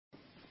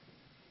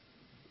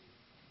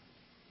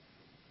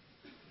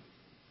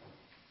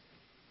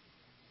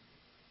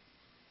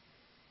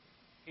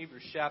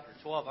Hebrews chapter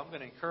 12. I'm going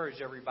to encourage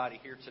everybody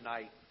here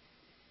tonight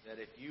that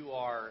if you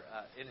are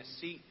in a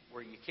seat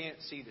where you can't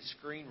see the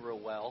screen real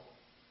well,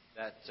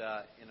 that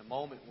in a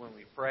moment when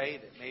we pray,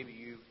 that maybe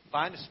you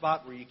find a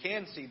spot where you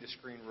can see the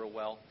screen real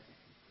well.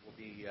 We'll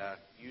be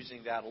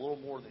using that a little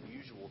more than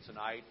usual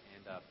tonight,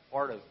 and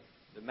part of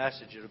the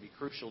message, it'll be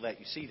crucial that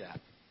you see that.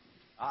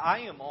 I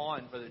am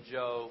on, Brother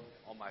Joe,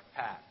 on my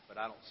pad, but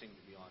I don't seem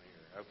to be on here.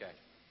 Okay.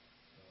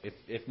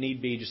 If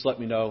need be, just let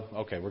me know.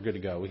 Okay, we're good to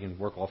go. We can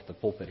work off the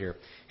pulpit here.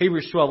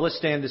 Hebrews 12, let's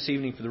stand this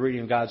evening for the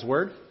reading of God's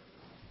Word.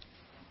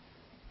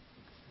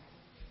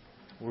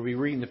 We'll be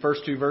reading the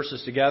first two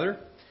verses together.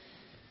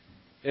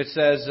 It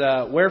says,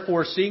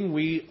 Wherefore, seeing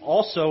we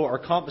also are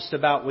compassed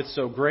about with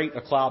so great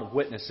a cloud of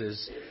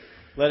witnesses,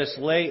 let us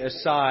lay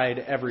aside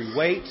every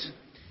weight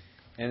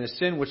and the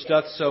sin which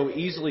doth so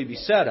easily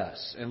beset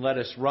us, and let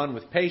us run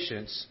with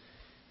patience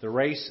the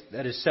race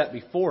that is set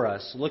before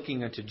us,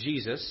 looking unto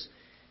Jesus,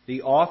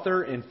 the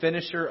author and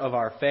finisher of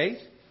our faith,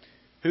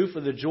 who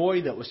for the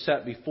joy that was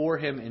set before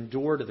him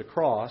endured the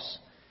cross,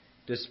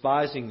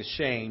 despising the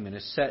shame, and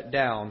is set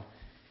down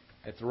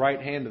at the right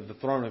hand of the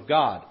throne of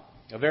God.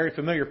 A very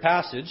familiar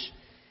passage,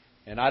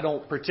 and I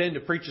don't pretend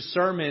to preach a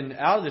sermon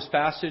out of this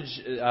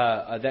passage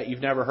that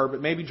you've never heard,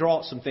 but maybe draw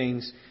out some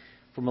things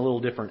from a little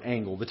different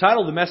angle. The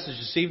title of the message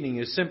this evening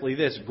is simply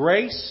this: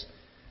 Grace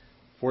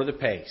for the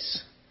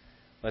Pace.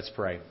 Let's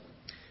pray.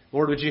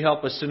 Lord, would you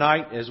help us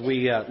tonight as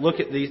we look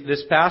at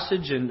this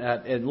passage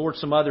and Lord,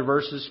 some other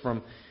verses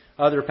from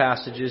other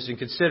passages, and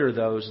consider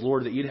those,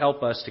 Lord, that you'd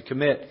help us to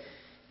commit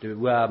to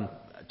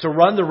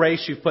run the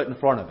race you've put in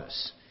front of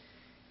us.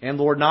 And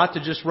Lord, not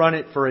to just run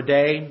it for a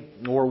day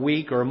or a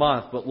week or a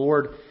month, but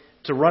Lord,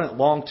 to run it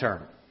long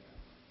term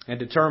and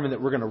determine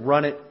that we're going to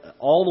run it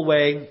all the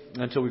way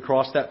until we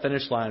cross that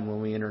finish line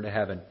when we enter into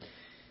heaven.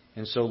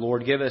 And so,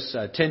 Lord, give us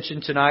attention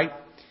tonight.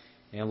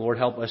 And Lord,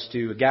 help us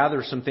to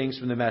gather some things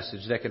from the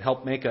message that can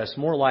help make us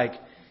more like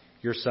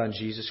your Son,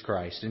 Jesus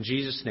Christ. In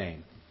Jesus'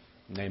 name,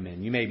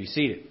 amen. You may be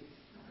seated.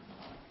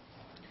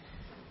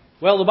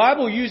 Well, the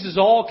Bible uses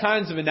all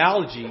kinds of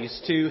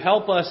analogies to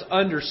help us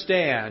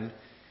understand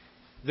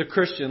the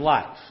Christian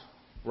life,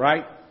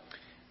 right?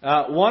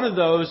 One of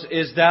those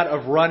is that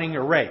of running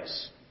a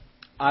race.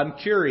 I'm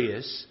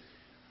curious,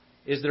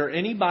 is there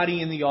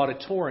anybody in the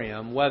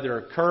auditorium,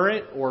 whether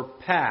current or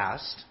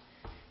past,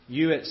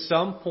 you at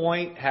some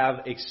point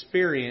have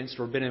experienced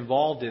or been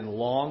involved in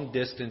long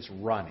distance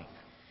running?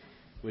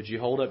 Would you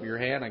hold up your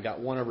hand? I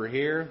got one over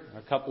here,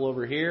 a couple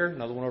over here,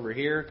 another one over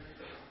here,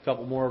 a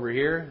couple more over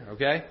here.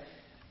 Okay.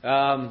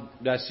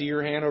 Do I see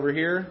your hand over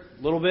here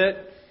a little bit?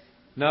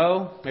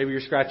 No? Maybe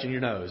you're scratching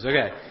your nose.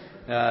 Okay.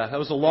 That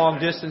was a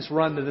long distance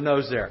run to the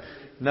nose there.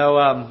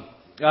 No,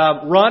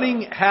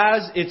 running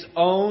has its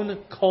own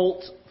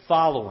cult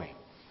following.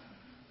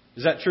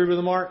 Is that true,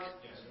 Brother Mark?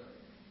 Yes, sir.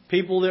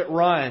 People that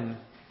run,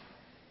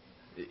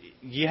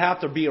 you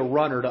have to be a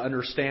runner to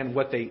understand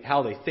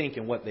how they think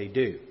and what they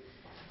do.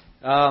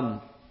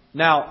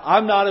 Now,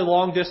 I'm not a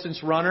long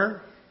distance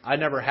runner. I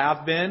never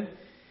have been.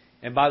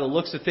 And by the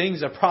looks of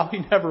things, I probably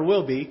never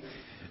will be.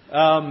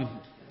 Back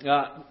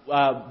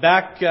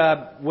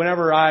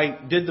whenever I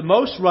did the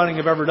most running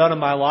I've ever done in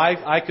my life,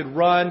 I could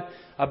run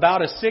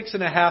about a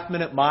 6.5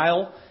 minute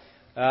mile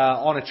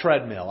on a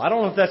treadmill. I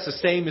don't know if that's the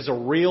same as a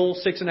real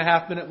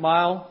 6.5 minute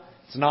mile.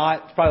 It's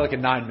not. It's probably like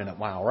a 9 minute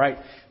mile, right?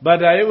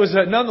 But it was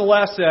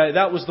nonetheless,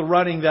 that was the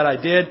running that I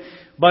did.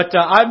 But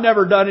I've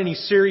never done any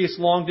serious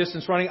long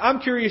distance running. I'm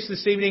curious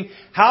this evening,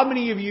 how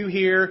many of you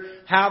here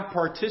have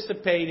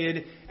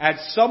participated at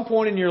some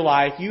point in your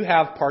life, you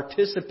have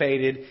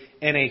participated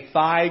in a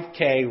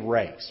 5K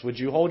race? Would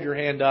you hold your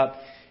hand up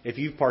if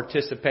you've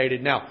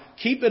participated? Now,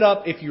 keep it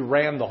up if you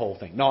ran the whole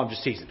thing. No, I'm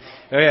just teasing.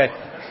 Okay.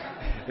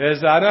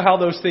 Because I know how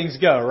those things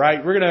go,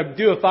 right? We're going to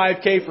do a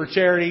 5K for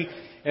charity,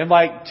 and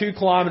like 2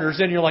 kilometers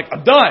in, you're like,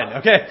 I'm done.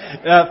 Okay.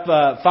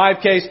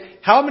 5Ks.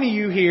 How many of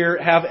you here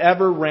have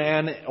ever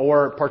ran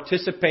or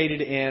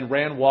participated in,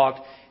 walked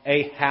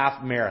a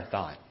half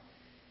marathon?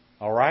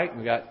 All right.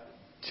 We got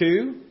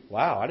 2.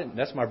 Wow.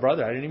 That's my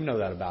brother. I didn't even know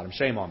that about him.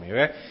 Shame on me.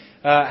 Okay.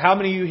 How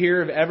many of you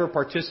here have ever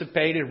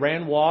participated,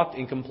 walked,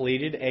 and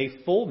completed a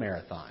full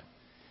marathon?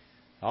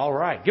 All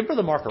right. Give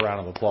Brother Mark a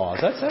round of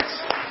applause.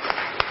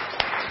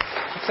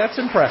 That's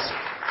impressive.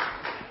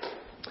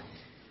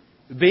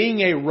 Being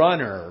a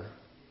runner,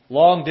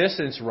 long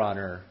distance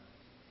runner,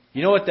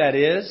 you know what that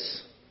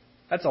is?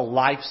 That's a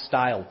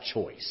lifestyle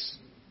choice.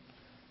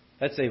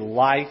 That's a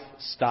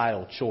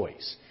lifestyle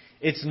choice.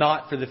 It's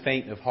not for the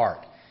faint of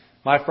heart.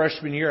 My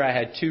freshman year, I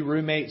had 2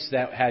 roommates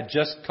that had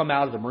just come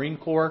out of the Marine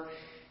Corps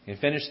and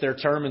finished their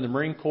term in the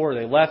Marine Corps.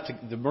 They left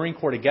the Marine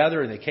Corps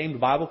together and they came to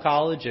Bible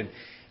college, and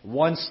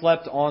one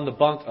slept on the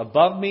bunk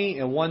above me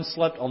and one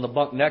slept on the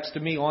bunk next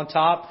to me on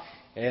top.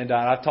 And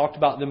I've talked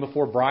about them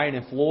before, Brian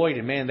and Floyd,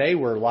 and man, they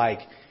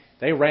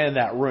ran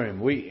that room.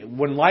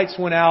 When lights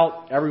went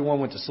out, everyone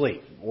went to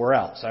sleep, or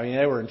else. I mean,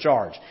 they were in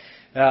charge.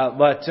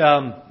 But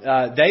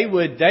they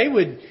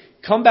would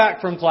come back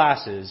from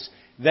classes,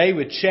 they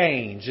would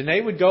change, and they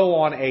would go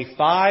on a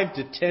 5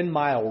 to 10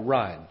 mile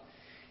run.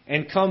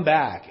 and come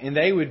back, and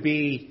they would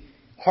be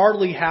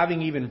hardly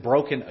having even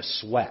broken a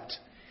sweat.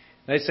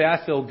 They'd say,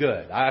 I feel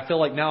good. I feel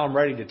like now I'm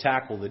ready to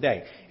tackle the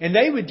day. And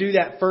they would do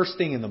that first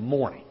thing in the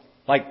morning,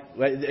 like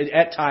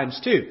at times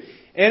too.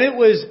 And it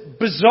was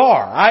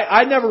bizarre.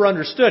 I never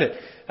understood it.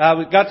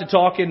 We got to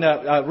talking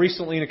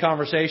recently in a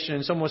conversation,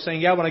 and someone was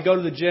saying, yeah, when I go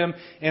to the gym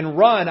and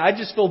run, I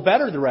just feel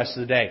better the rest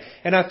of the day.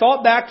 And I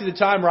thought back to the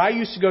time where I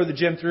used to go to the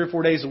gym 3 or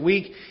 4 days a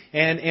week,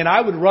 and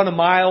I would run a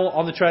mile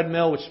on the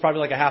treadmill, which is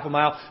probably like a half a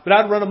mile, but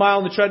I'd run a mile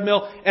on the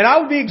treadmill, and I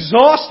would be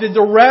exhausted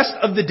the rest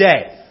of the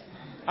day.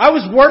 I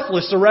was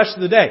worthless the rest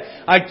of the day.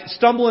 I'd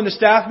stumble into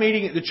staff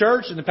meeting at the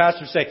church, and the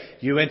pastor would say,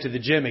 you went to the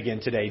gym again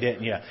today,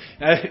 didn't you?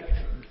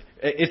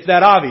 It's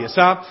that obvious,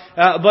 huh?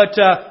 But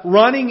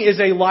running is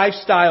a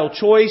lifestyle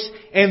choice,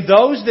 and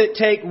those that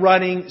take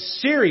running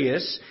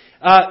serious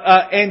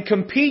and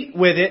compete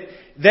with it,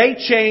 they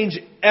change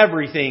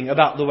everything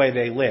about the way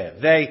they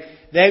live.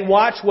 They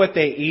watch what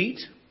they eat.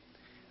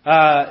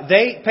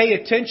 They pay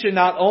attention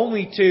not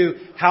only to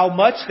how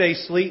much they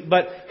sleep,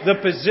 but the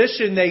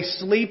position they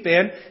sleep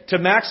in to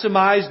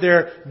maximize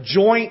their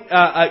joint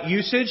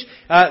usage.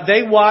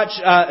 They watch.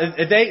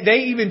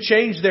 They even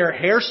change their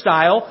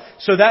hairstyle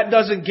so that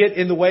doesn't get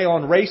in the way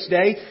on race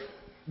day.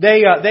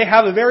 They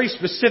have a very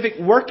specific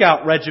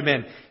workout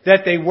regimen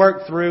that they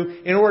work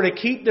through in order to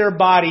keep their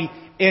body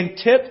in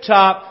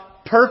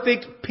tip-top,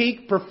 perfect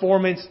peak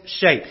performance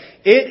shape.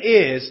 It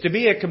is, to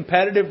be a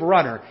competitive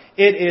runner,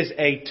 it is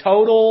a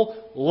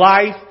total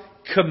life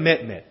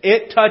commitment.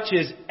 It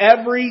touches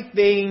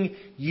everything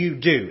you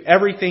do.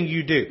 Everything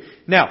you do.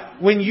 Now,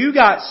 when you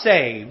got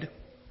saved,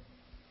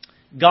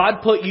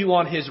 God put you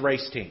on His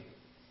race team.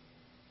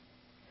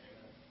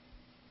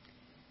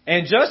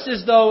 And just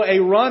as though a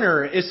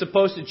runner is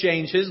supposed to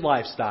change his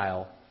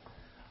lifestyle,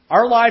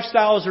 our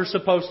lifestyles are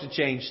supposed to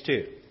change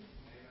too.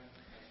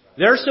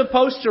 They're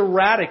supposed to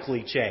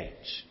radically change.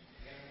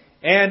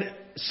 And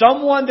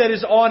someone that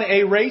is on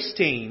a race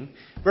team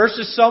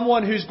versus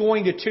someone who's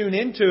going to tune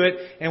into it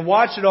and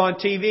watch it on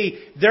TV,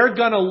 they're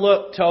going to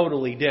look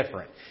totally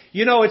different.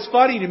 You know, it's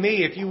funny to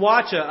me, if you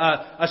watch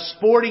a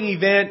sporting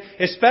event,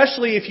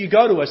 especially if you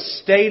go to a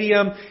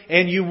stadium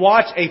and you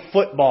watch a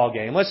football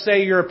game. Let's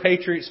say you're a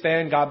Patriots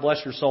fan, God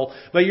bless your soul,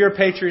 but you're a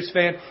Patriots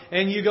fan,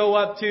 and you go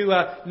up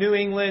to New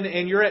England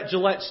and you're at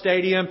Gillette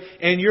Stadium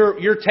and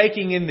you're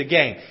taking in the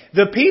game.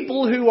 The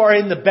people who are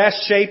in the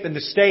best shape in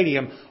the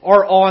stadium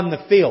are on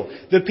the field.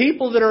 The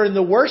people that are in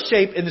the worst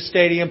shape in the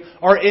stadium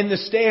are in the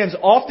stands.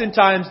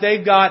 Oftentimes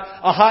they've got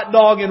a hot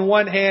dog in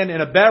one hand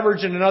and a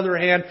beverage in another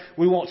hand.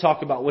 We won't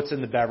talk about what's in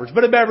the beverage,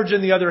 but a beverage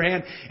in the other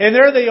hand. And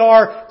there they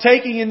are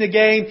taking in the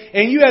game,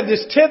 and you have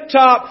this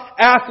tip-top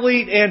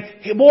athlete,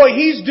 and boy,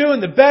 he's doing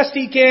the best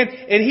he can,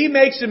 and he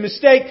makes a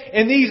mistake,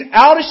 and these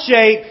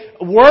out-of-shape,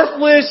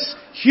 worthless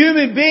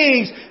human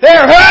beings, they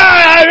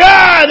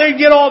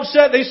get all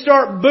upset, they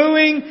start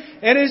booing,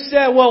 and it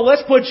said, well,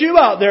 let's put you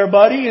out there,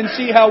 buddy, and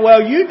see how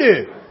well you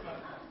do.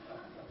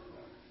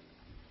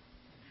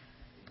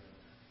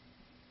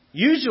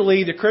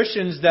 Usually the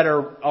Christians that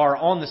are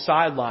on the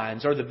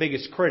sidelines are the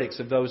biggest critics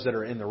of those that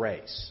are in the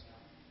race.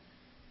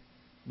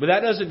 But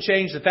that doesn't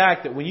change the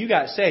fact that when you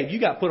got saved,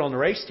 you got put on the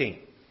race team.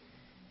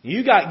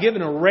 You got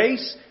given a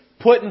race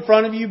put in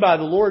front of you by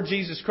the Lord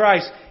Jesus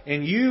Christ,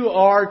 and you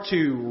are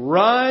to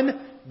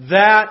run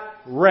that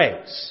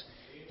race.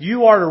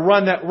 You are to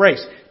run that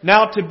race.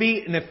 Now, to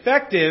be an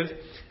effective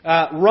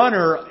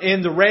runner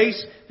in the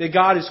race that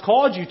God has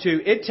called you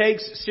to, it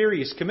takes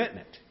serious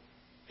commitment.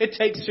 It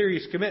takes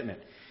serious commitment.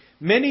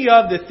 Many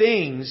of the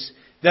things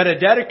that a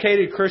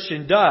dedicated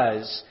Christian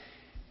does,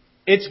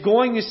 it's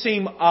going to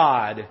seem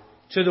odd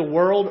to the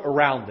world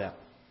around them.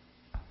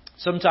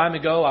 Some time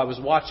ago, I was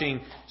watching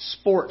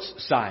Sports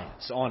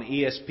Science on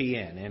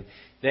ESPN, and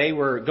they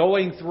were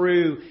going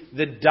through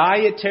the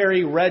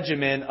dietary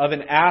regimen of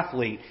an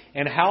athlete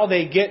and how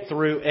they get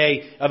through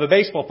a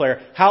baseball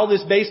player, how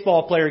this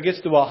baseball player gets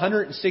through a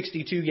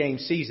 162 game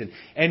season,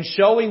 and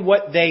showing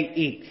what they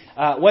eat,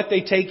 what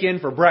they take in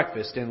for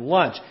breakfast and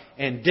lunch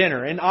and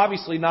dinner. And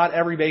obviously not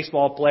every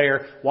baseball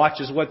player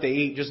watches what they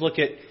eat. Just look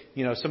at,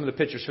 some of the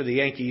pictures for the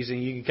Yankees,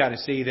 and you can kind of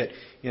see that,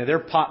 they're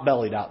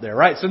pot-bellied out there,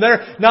 right? So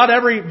not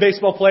every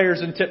baseball player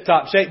is in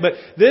tip-top shape, but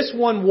this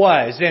one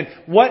was. And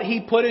what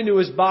he put into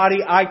his body,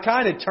 I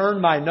kind of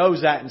turned my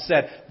nose at and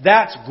said,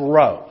 that's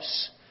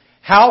gross.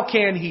 How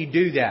can he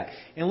do that?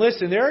 And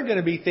listen, there are going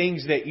to be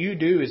things that you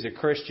do as a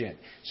Christian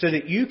so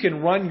that you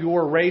can run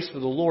your race for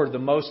the Lord the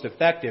most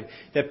effective,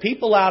 that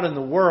people out in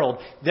the world,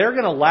 they're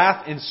going to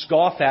laugh and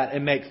scoff at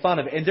and make fun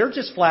of, and they're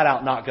just flat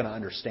out not going to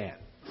understand.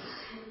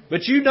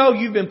 But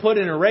you've been put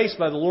in a race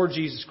by the Lord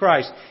Jesus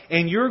Christ,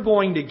 and you're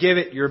going to give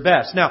it your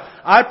best. Now,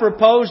 I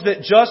propose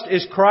that just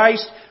as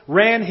Christ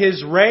ran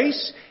His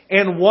race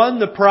and won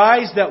the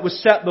prize that was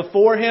set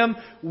before Him,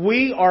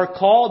 we are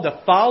called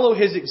to follow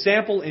His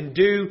example and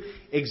do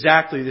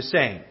exactly the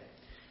same.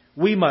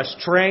 We must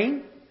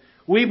train.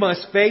 We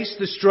must face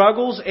the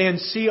struggles and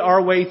see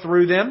our way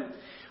through them.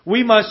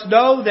 We must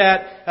know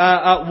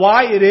that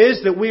why it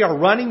is that we are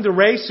running the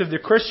race of the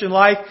Christian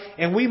life,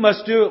 and we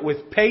must do it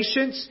with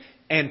patience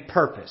and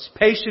purpose.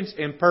 Patience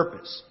and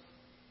purpose.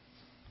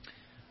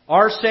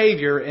 Our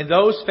Savior and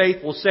those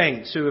faithful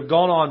saints who have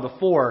gone on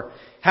before,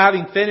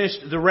 having finished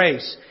the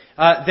race,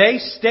 they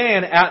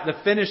stand at the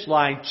finish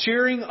line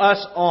cheering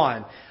us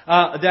on,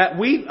 that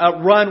we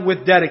run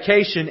with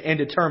dedication and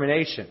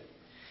determination.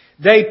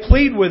 They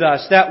plead with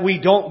us that we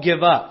don't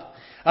give up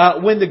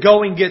when the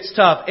going gets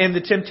tough and the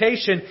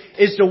temptation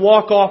is to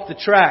walk off the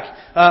track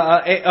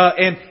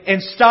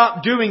and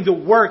stop doing the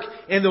work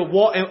and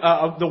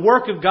the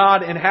work of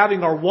God and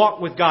having our walk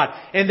with God.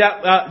 And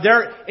that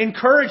their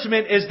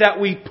encouragement is that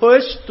we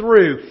push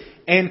through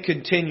and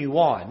continue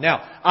on.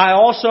 Now, I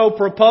also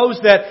propose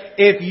that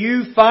if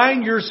you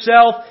find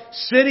yourself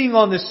sitting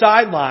on the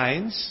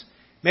sidelines,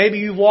 maybe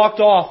you've walked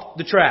off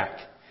the track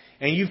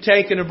and you've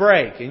taken a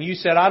break and you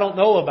said, I don't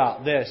know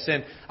about this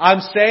and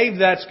I'm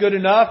saved, that's good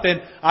enough,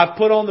 and I've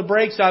put on the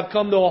brakes, I've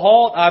come to a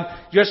halt, I'm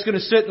just going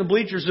to sit in the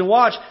bleachers and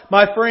watch.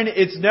 My friend,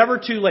 it's never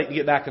too late to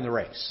get back in the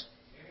race.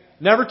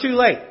 Never too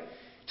late.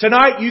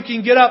 Tonight you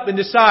can get up and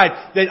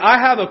decide that I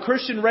have a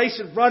Christian race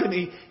in front of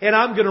me and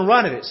I'm going to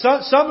run it.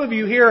 Some of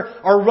you here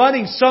are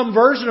running some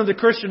version of the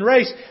Christian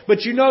race,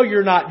 but you know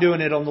you're not doing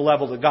it on the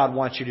level that God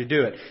wants you to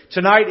do it.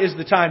 Tonight is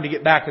the time to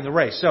get back in the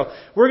race. So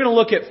we're going to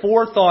look at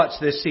 4 thoughts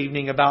this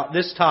evening about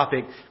this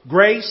topic,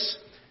 grace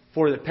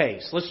for the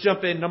pace. Let's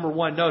jump in. Number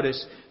 1,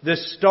 notice the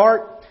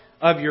start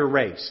of your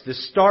race. The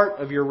start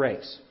of your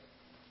race.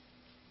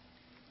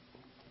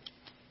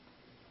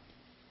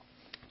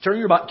 Turn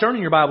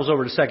your Bibles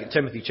over to 2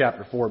 Timothy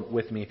chapter 4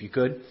 with me if you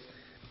could.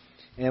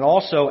 And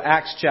also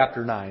Acts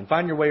chapter 9.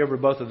 Find your way over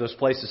to both of those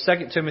places.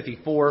 2 Timothy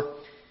 4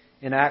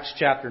 and Acts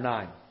chapter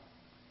 9.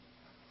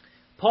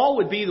 Paul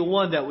would be the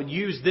one that would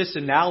use this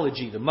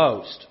analogy the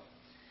most.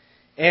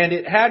 And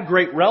it had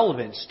great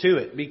relevance to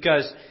it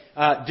because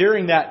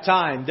during that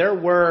time there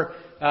were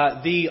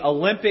the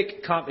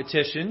Olympic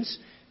competitions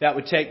that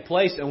would take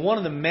place. And one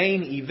of the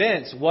main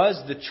events was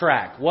the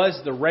track,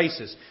 was the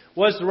races,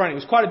 was the running.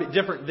 It was quite a bit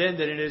different then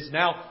than it is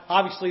now.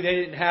 Obviously, they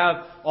didn't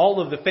have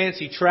all of the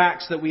fancy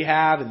tracks that we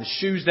have and the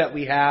shoes that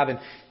we have. And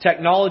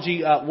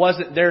technology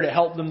wasn't there to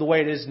help them the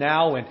way it is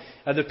now. And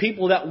the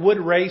people that would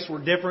race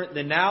were different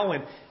than now.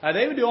 And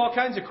they would do all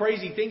kinds of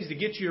crazy things to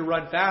get you to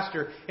run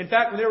faster. In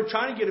fact, when they were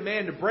trying to get a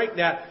man to break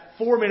that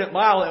 4-minute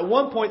mile, at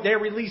one point they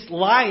released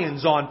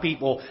lions on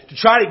people to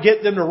try to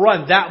get them to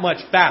run that much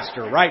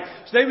faster, right?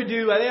 So they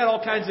had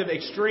all kinds of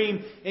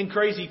extreme and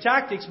crazy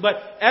tactics, but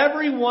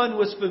everyone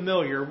was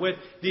familiar with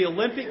the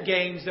Olympic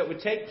Games that would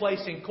take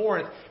place in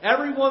Corinth.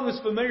 Everyone was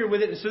familiar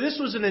with it, and so this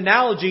was an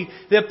analogy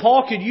that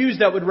Paul could use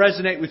that would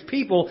resonate with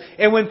people.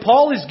 And when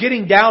Paul is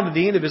getting down to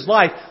the end of his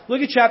life,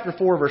 look at chapter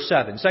 4, verse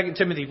 7, 2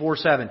 Timothy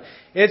 4:7.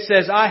 It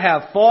says, I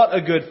have fought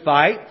a good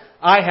fight,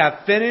 I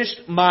have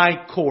finished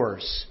my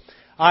course,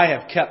 I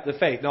have kept the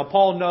faith. Now,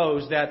 Paul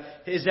knows that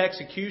his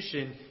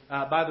execution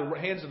by the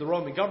hands of the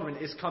Roman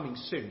government is coming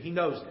soon. He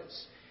knows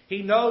this.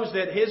 He knows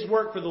that his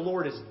work for the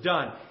Lord is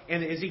done.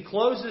 And as he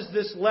closes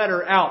this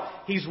letter out,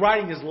 he's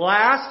writing his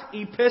last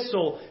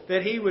epistle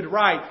that he would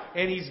write.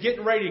 And he's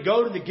getting ready to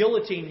go to the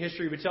guillotine,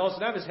 history would tell us,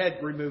 and have his head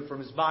removed from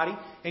his body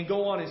and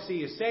go on and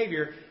see his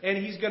Savior. And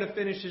he's going to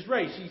finish his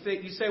race.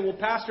 You say, well,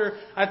 Pastor,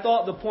 I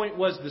thought the point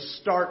was the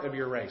start of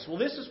your race. Well,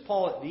 this is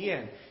Paul at the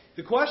end.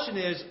 The question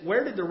is,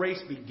 where did the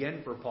race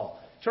begin for Paul?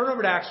 Turn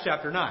over to Acts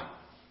chapter 9.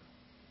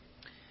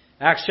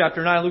 Acts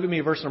chapter 9, look at me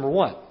at verse number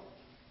 1.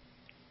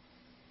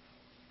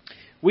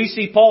 We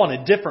see Paul in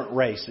a different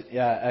race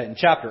in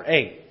chapter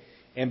 8.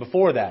 And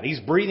before that, he's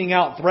breathing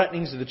out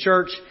threatenings to the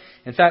church.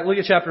 In fact, look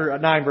at chapter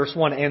 9, verse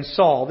 1. And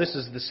Saul, this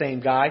is the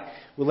same guy,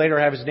 will later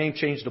have his name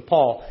changed to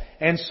Paul.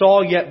 And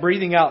Saul, yet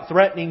breathing out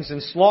threatenings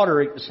and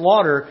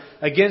slaughter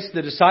against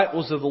the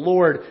disciples of the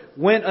Lord,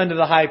 went unto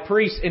the high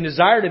priest and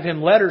desired of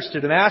him letters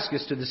to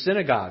Damascus to the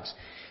synagogues,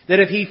 that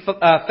if he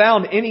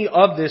found any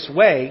of this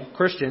way,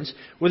 Christians,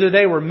 whether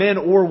they were men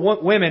or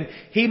women,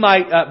 he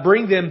might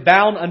bring them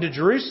bound unto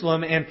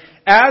Jerusalem. And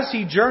as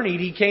he journeyed,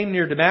 he came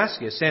near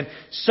Damascus. And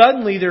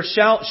suddenly there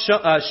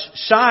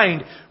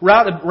shined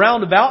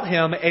round about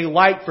him a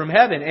light from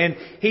heaven. And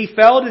he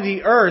fell to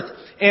the earth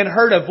and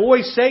heard a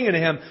voice saying unto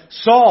him,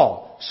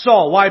 Saul,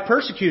 Saul, why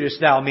persecutest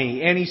thou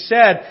me? And he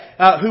said,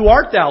 Who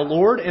art thou,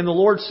 Lord? And the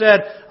Lord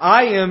said,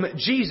 I am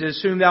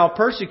Jesus, whom thou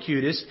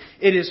persecutest.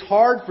 It is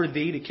hard for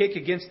thee to kick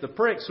against the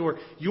pricks, or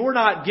you're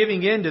not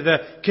giving in to the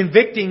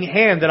convicting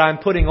hand that I'm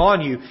putting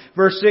on you.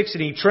 Verse 6,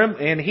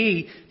 and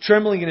he,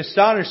 trembling and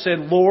astonished, said,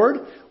 Lord,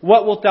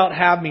 what wilt thou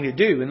have me to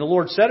do? And the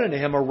Lord said unto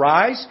him,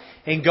 Arise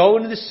and go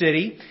into the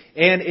city,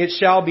 and it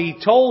shall be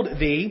told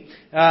thee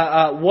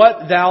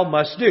what thou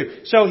must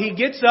do. So he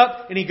gets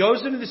up and he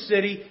goes into the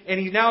city, and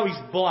he's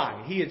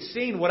blind. He had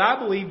seen what I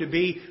believe to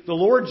be the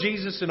Lord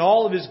Jesus in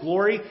all of His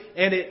glory,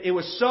 and it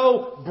was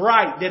so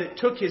bright that it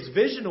took his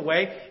vision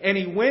away. And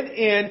he went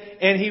in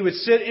and he would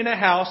sit in a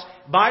house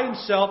by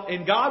himself,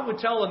 and God would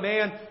tell a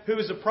man who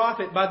was a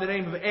prophet by the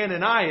name of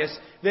Ananias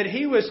that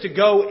he was to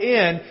go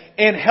in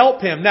and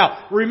help him.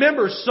 Now,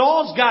 remember,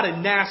 Saul's got a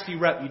nasty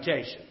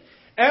reputation.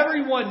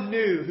 Everyone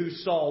knew who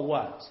Saul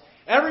was.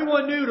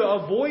 Everyone knew to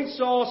avoid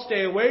Saul,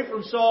 stay away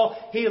from Saul.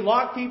 He had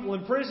locked people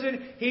in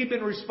prison. He'd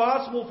been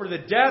responsible for the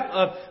death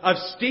of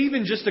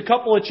Stephen just a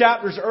couple of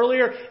chapters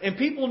earlier. And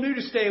people knew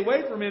to stay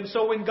away from him.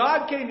 So when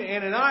God came to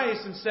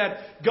Ananias and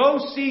said, go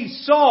see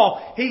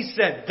Saul, he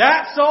said,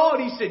 that Saul?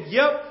 And he said,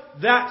 yep.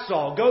 That's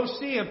Saul. Go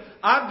see him.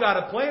 I've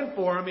got a plan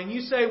for him. And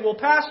you say, well,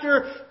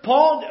 Pastor,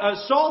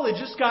 Saul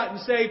had just gotten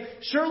saved.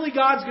 Surely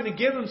God's going to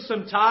give him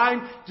some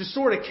time to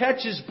sort of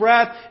catch his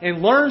breath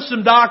and learn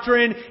some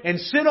doctrine and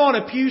sit on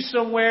a pew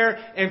somewhere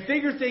and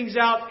figure things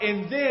out,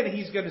 and then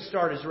he's going to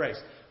start his race.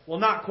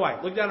 Well, not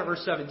quite. Look down at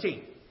verse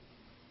 17.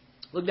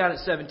 Look down at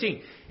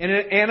 17. And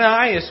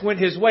Ananias went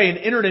his way and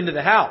entered into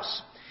the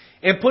house.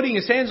 And putting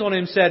his hands on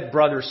him said,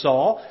 Brother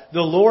Saul, the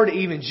Lord,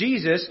 even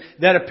Jesus,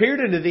 that appeared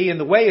unto thee in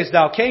the way as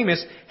thou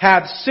camest,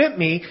 hath sent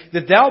me,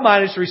 that thou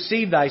mightest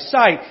receive thy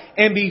sight,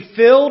 and be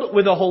filled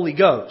with the Holy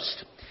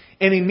Ghost.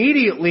 And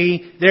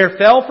immediately there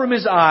fell from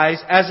his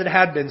eyes, as it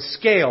had been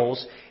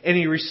scales, and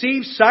he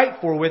received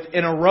sight forthwith,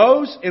 and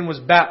arose and was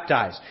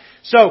baptized.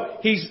 So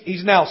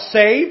he's now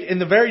saved,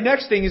 and the very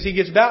next thing is he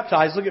gets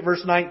baptized. Look at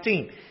verse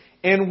 19.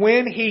 And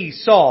when he,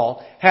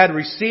 Saul, had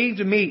received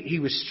meat, he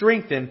was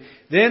strengthened.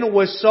 Then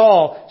was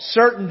Saul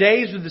certain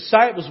days with the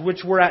disciples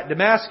which were at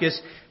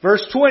Damascus.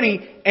 Verse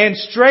 20, and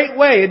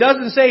straightway, it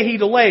doesn't say he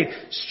delayed,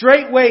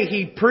 straightway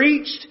he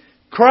preached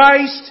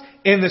Christ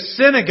in the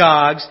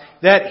synagogues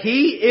that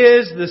he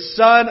is the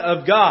Son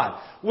of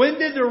God. When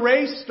did the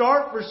race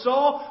start for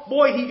Saul?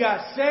 Boy, he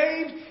got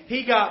saved,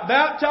 he got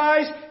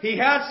baptized, he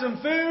had some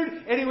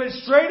food, and he went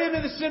straight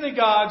into the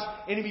synagogues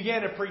and he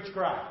began to preach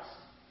Christ.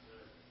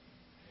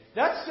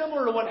 That's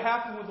similar to what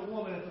happened with the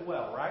woman at the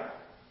well, right?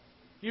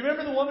 You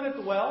remember the woman at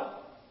the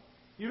well?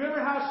 You remember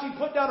how she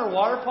put down her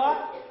water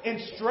pot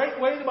and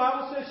straightway the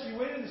Bible says she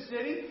went in the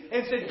city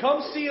and said,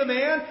 come see a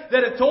man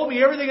that had told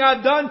me everything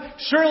I've done.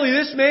 Surely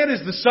this man is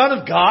the Son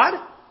of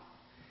God?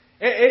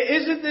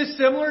 Isn't this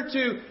similar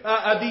to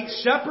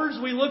the shepherds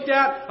we looked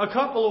at a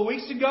couple of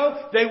weeks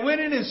ago? They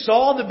went in and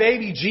saw the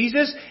baby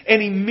Jesus,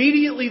 and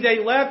immediately they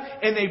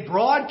left and they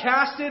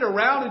broadcasted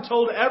around and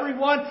told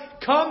everyone,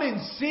 come and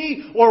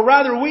see, or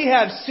rather we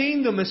have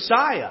seen the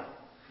Messiah.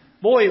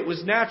 Boy, it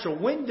was natural.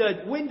 When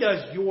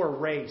does your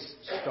race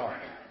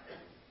start?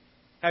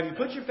 Have you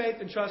put your faith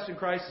and trust in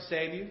Christ to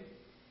save you?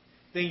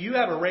 Then you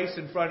have a race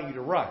in front of you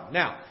to run.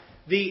 Now,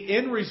 the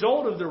end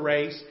result of the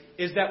race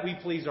is that we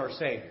please our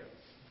Savior.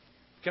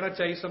 Can I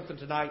tell you something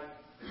tonight?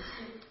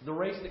 The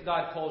race that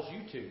God calls you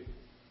to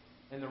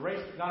and the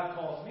race that God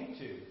calls me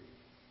to,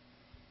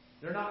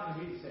 they're not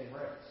going to be the same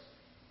race.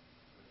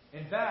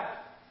 In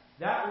fact,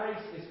 that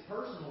race is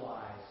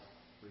personalized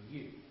for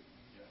you.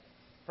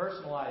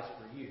 Personalized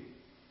for you.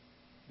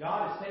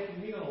 God has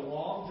taken me on a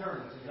long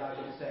journey since I've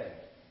been saved.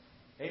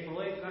 April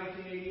 8th,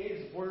 1988,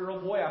 as a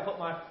 4-year-old boy, I put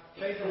my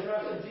faith and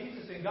trust in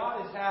Jesus, and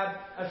God has had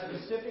a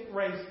specific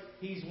race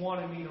He's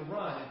wanted me to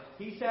run.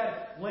 He's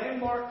had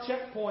landmark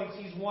checkpoints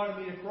He's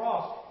wanted me to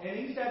cross, and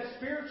He's had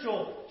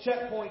spiritual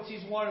checkpoints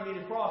He's wanted me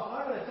to cross. And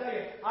I'm going to tell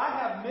you, I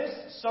have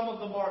missed some of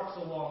the marks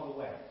along the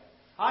way.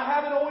 I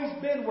haven't always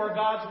been where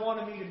God's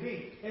wanted me to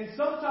be. And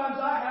sometimes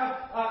I have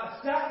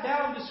sat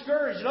down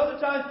discouraged. And other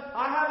times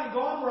I haven't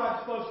gone where I'm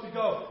supposed to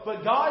go.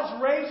 But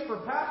God's race for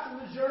Pastor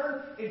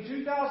Lejeune in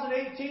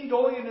 2018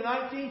 going into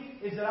 19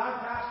 is that I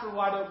pastor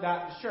White Oak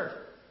Baptist Church.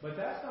 But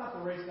that's not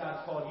the race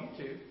God's called you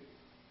to.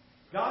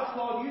 God's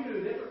called you to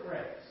a different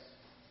race.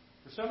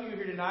 For some of you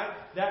here tonight,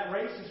 that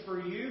race is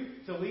for you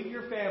to lead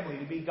your family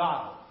to be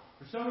godly.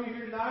 For some of you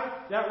here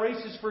tonight, that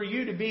race is for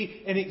you to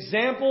be an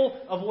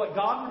example of what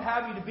God would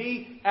have you to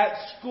be at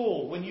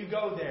school when you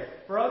go there.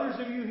 For others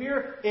of you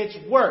here, it's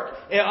work.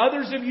 And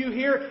others of you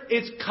here,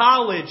 it's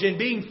college and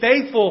being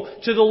faithful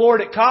to the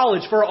Lord at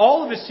college. For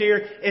all of us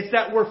here, it's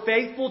that we're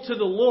faithful to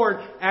the Lord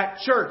at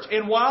church.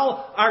 And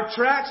while our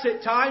tracks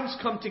at times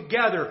come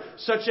together,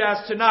 such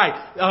as tonight,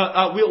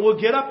 we'll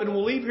get up and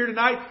we'll leave here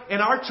tonight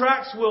and our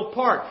tracks will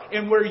part.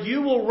 And where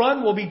you will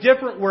run will be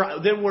different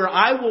than where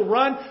I will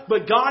run.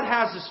 But God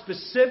has a specific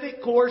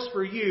course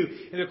for you.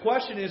 And the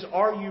question is,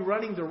 are you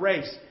running the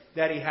race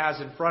that He has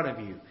in front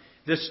of you?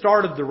 The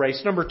start of the race.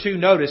 Number 2,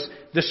 notice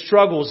the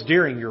struggles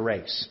during your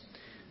race.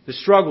 The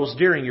struggles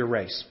during your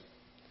race.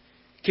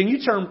 Can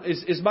you turn,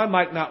 is my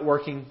mic not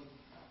working?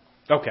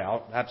 Okay,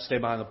 I'll have to stay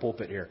behind the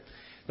pulpit here.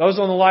 Those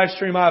on the live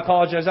stream, I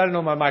apologize. I didn't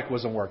know my mic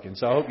wasn't working,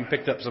 so I hope you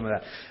picked up some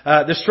of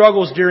that. The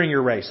struggles during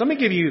your race. Let me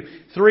give you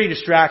three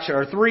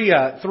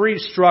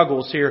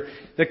struggles here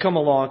that come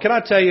along. Can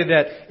I tell you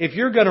that if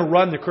you're going to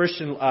run the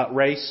Christian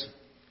race,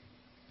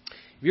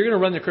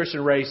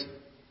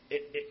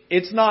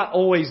 it's not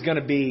always going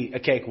to be a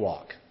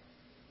cakewalk.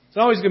 It's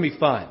not always going to be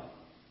fun,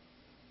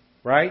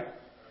 right?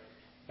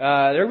 There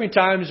are going to be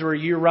times where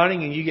you're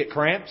running and you get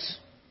cramps.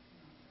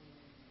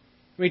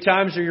 There are going to be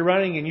times where you're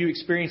running and you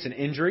experience an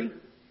injury.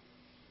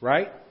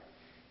 Right?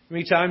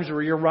 Many times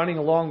where you're running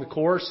along the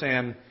course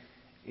and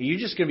you're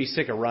just going to be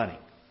sick of running.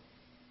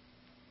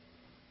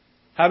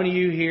 How many of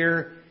you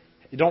here,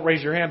 don't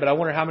raise your hand, but I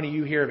wonder how many of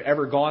you here have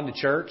ever gone to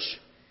church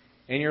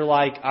and you're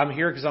like, I'm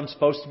here because I'm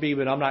supposed to be,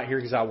 but I'm not here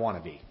because I want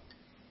to be.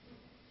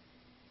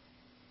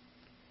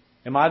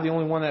 Am I the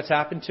only one that's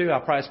happened to?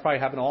 It's probably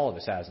happened to all of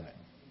us, hasn't it?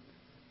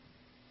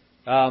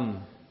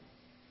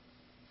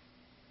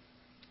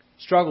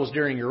 Struggles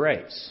during your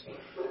race.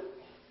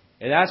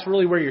 And that's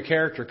really where your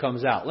character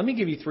comes out. Let me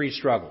give you 3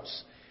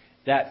 struggles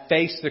that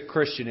face the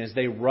Christian as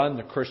they run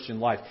the Christian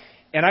life.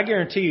 And I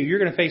guarantee you, you're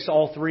going to face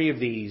all 3 of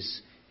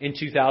these in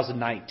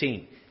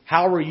 2019.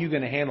 How are you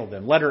going to handle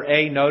them? Letter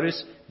A,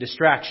 notice,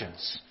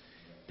 distractions.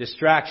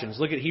 Distractions.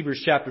 Look at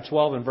Hebrews chapter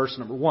 12 and verse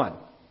number 1.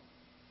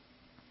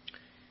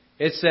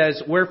 It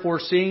says, wherefore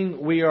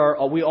seeing we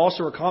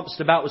also are compassed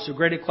about with so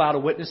great a cloud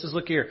of witnesses.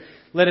 Look here.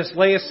 Let us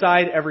lay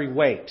aside every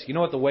weight. You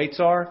know what the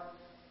weights are?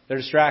 They're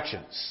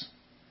distractions.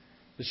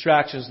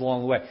 Distractions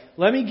along the way.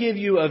 Let me give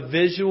you a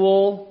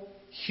visual,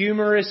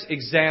 humorous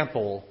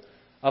example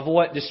of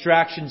what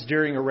distractions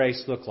during a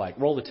race look like.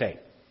 Roll the tape.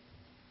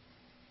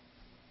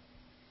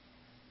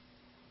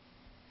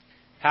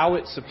 How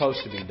it's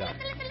supposed to be done.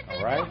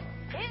 All right?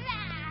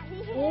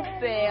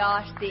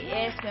 Upeasti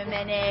Esme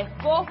menee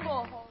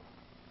koko.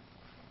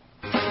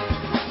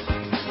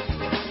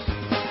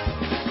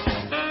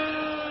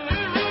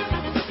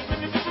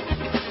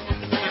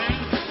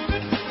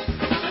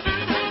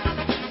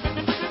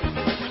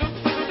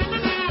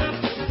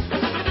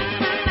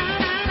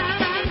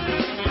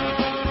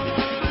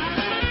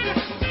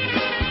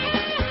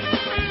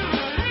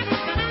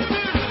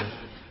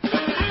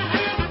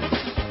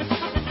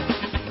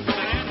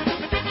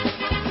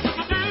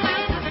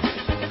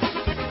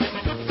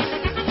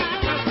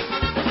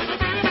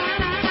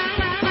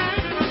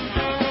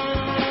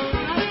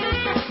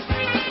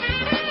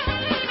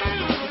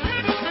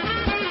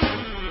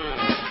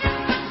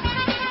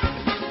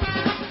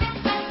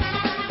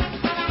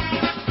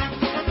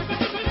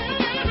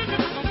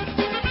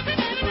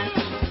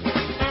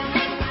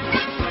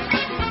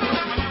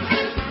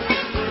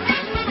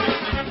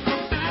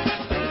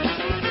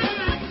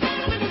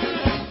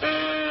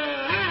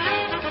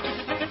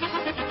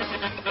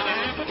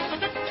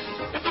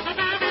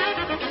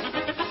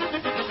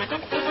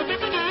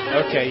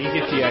 Okay, you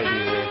get the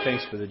idea there.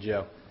 Thanks for the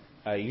joke.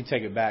 You can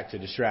take it back to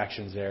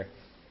distractions there.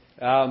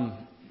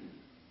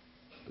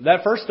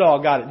 That first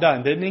dog got it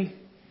done, didn't he?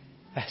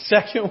 That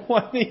second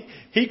one,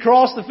 he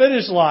crossed the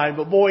finish line,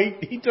 but boy,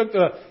 he took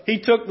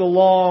the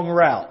long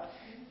route.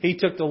 He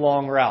took the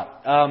long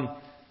route.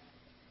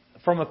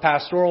 From a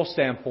pastoral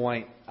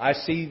standpoint, I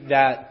see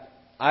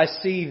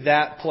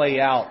that play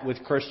out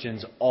with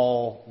Christians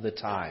all the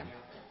time.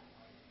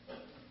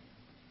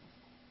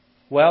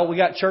 Well, we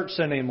got church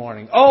Sunday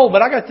morning. Oh,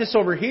 but I got this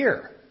over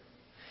here.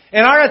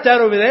 And I got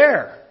that over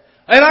there.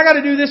 And I got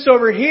to do this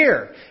over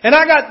here. And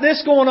I got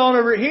this going on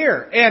over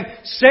here. And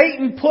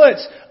Satan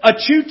puts a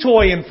chew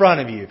toy in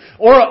front of you.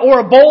 Or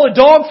a bowl of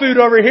dog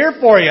food over here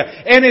for you.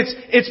 And it's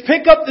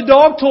pick up the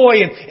dog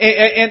toy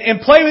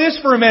and play with this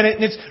for a minute.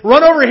 And it's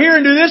run over here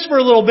and do this for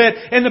a little bit.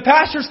 And the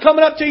pastor's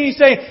coming up to you and he's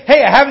saying,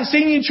 hey, I haven't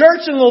seen you in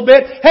church in a little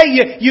bit.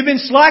 Hey, you've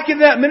been slacking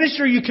that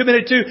ministry you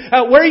committed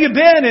to. Where you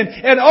been?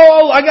 And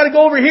I got to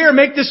go over here and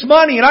make this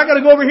money. And I got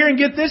to go over here and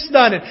get this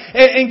done.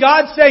 And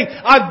God's saying,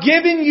 I've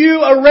given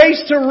you a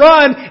race to run.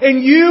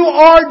 And you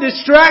are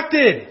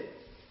distracted.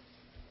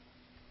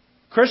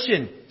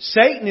 Christian,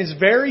 Satan is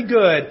very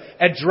good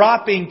at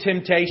dropping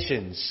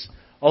temptations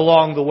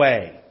along the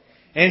way.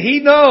 And he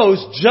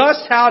knows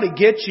just how to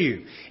get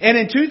you. And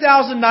in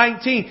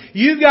 2019,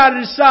 you've got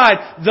to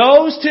decide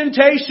those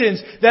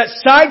temptations that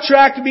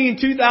sidetracked me in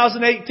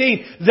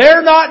 2018,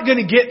 they're not going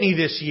to get me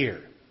this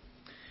year.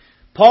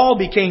 Paul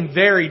became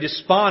very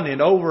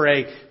despondent over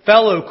a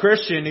fellow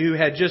Christian who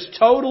had just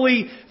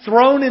totally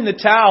thrown in the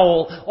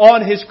towel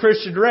on his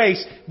Christian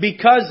race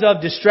because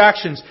of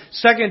distractions.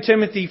 2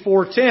 Timothy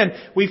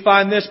 4:10, we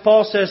find this.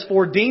 Paul says,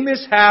 for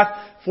Demas hath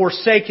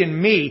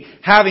forsaken me,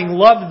 having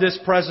loved this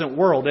present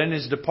world, and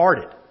is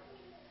departed.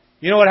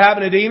 You know what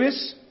happened to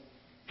Demas?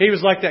 He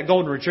was like that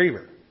golden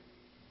retriever.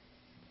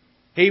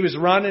 He was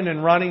running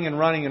and running and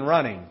running and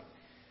running.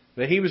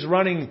 But he was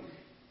running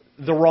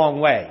the wrong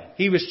way.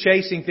 He was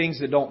chasing things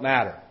that don't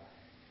matter.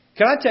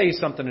 Can I tell you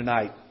something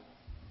tonight?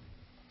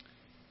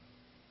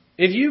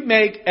 If you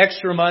make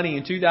extra money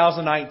in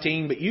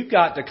 2019, but you've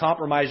got to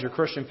compromise your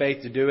Christian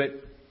faith to do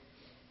it,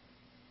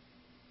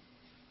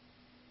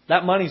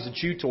 that money's a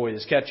chew toy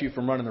that's kept you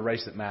from running the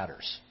race that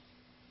matters.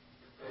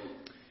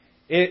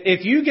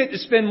 If you get to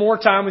spend more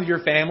time with your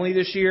family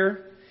this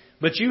year,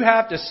 but you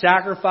have to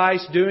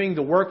sacrifice doing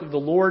the work of the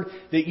Lord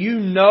that you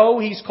know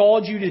He's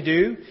called you to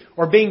do,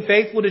 or being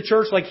faithful to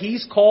church like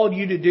He's called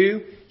you to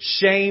do,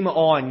 shame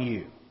on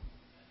you.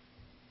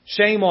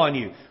 Shame on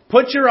you.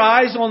 Put your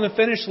eyes on the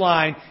finish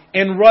line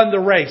and run the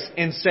race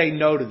and say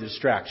no to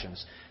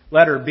distractions.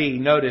 Letter B,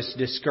 notice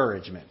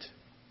discouragement.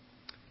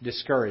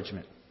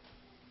 Discouragement.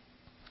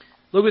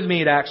 Look with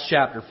me at Acts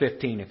chapter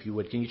 15, if you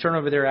would. Can you turn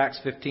over there, Acts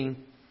 15?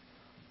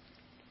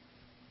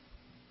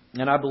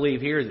 And I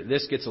believe here that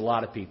this gets a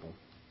lot of people.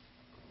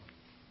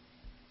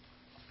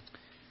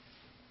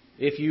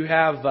 If you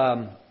have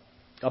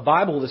a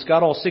Bible that's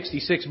got all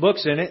 66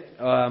 books in it,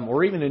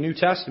 or even a New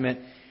Testament,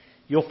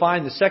 you'll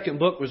find the second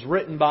book was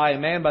written by a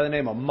man by the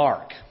name of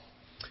Mark.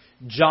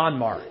 John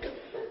Mark.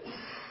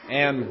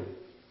 And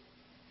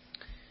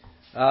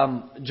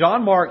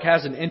John Mark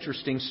has an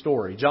interesting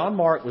story. John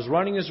Mark was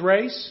running his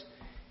race,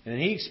 and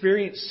he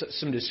experienced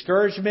some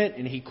discouragement,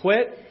 and he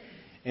quit.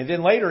 And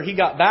then later he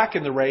got back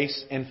in the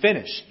race and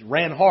finished,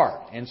 ran hard.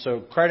 And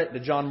so credit to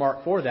John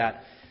Mark for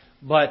that.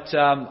 But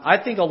I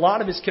think a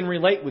lot of us can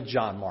relate with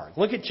John Mark.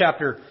 Look at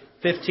chapter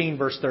 15,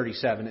 verse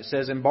 37. It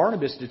says, "And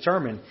Barnabas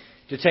determined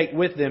to take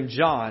with them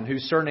John,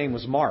 whose surname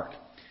was Mark.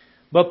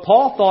 But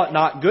Paul thought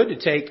not good to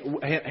take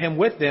him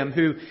with them,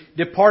 who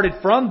departed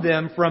from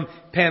them from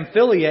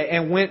Pamphylia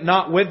and went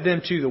not with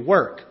them to the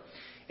work.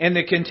 And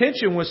the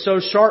contention was so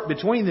sharp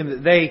between them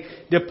that they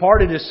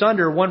departed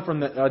asunder one from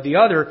the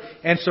other.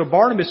 And so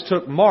Barnabas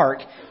took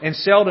Mark and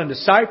sailed unto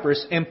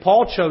Cyprus, and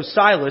Paul chose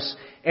Silas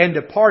and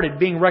departed,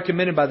 being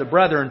recommended by the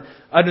brethren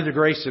under the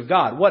grace of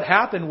God." What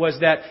happened was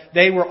that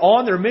they were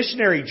on their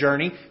missionary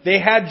journey. They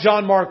had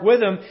John Mark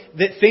with them.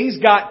 That things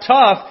got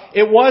tough.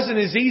 It wasn't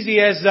as easy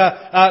as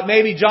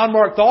maybe John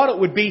Mark thought it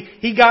would be.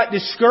 He got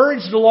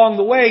discouraged along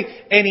the way,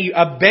 and he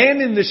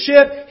abandoned the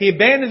ship. He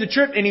abandoned the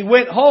trip, and he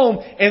went home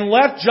and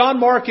left John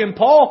Mark and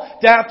Paul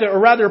to have to, or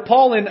rather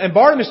Paul and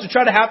Barnabas to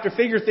try to have to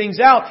figure things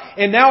out.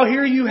 And now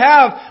here you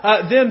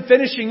have them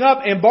finishing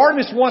up, and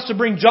Barnabas wants to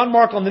bring John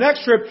Mark on the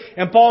next trip,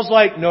 and Paul's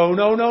like, no.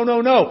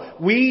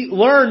 We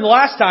learned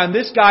last time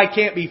this guy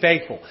can't be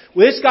faithful.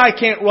 This guy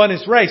can't run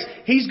his race.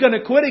 He's going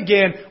to quit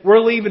again. We're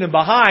leaving him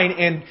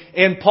behind.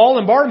 And Paul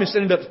and Barnabas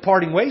ended up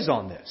parting ways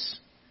on this.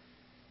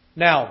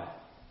 Now,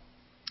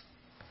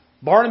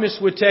 Barnabas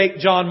would take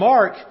John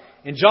Mark,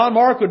 and John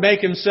Mark would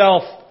make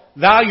himself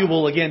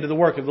valuable again to the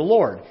work of the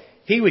Lord.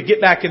 He would get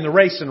back in the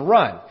race and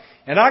run.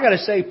 And I got to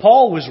say,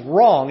 Paul was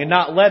wrong in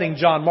not letting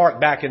John Mark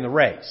back in the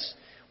race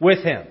with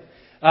him.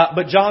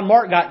 But John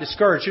Mark got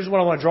discouraged. Here's what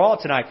I want to draw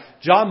out tonight.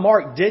 John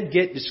Mark did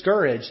get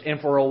discouraged,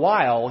 and for a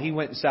while, he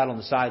went and sat on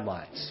the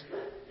sidelines.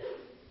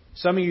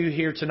 Some of you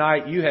here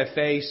tonight, you have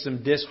faced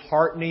some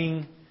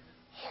disheartening,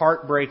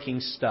 heartbreaking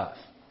stuff.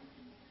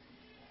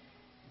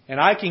 And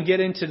I can get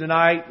into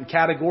tonight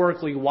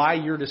categorically why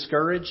you're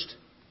discouraged.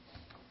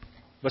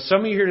 But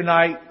some of you here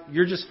tonight,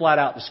 you're just flat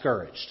out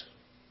discouraged.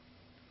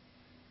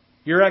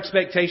 Your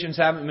expectations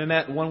haven't been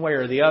met in one way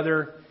or the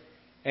other,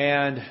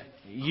 and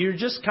you're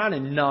just kind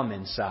of numb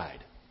inside.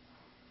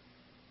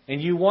 And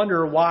you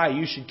wonder why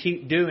you should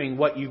keep doing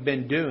what you've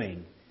been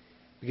doing,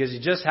 because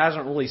it just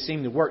hasn't really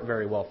seemed to work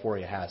very well for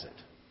you, has it?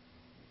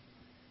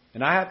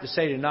 And I have to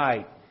say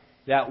tonight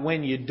that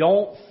when you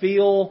don't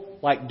feel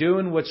like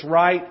doing what's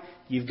right,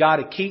 you've got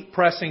to keep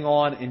pressing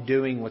on and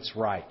doing what's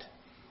right.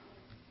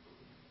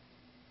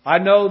 I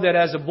know that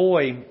as a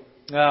boy,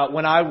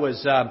 when I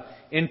was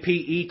in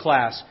PE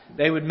class,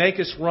 they would make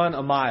us run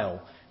a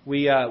mile.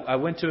 I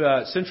went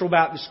to Central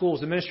Baptist School. It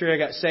was the ministry I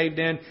got saved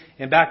in.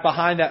 And back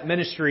behind that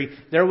ministry,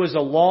 there was a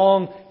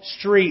long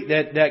street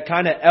that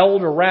kind of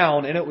elled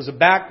around. And it was a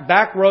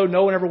back road.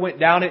 No one ever went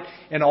down it.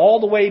 And all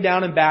the way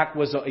down and back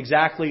was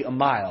exactly a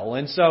mile.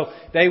 And so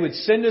they would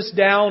send us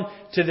down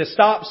to the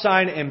stop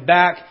sign and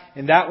back.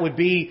 And that would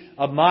be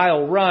a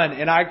mile run.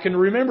 And I can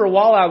remember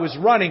while I was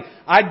running,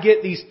 I'd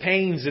get these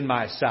pains in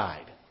my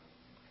side.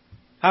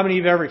 How many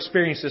of you have ever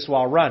experienced this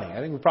while running? I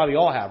think we probably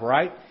all have,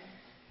 right?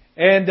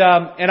 And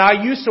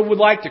I would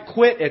like to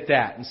quit at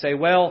that and say,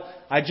 well,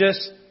 I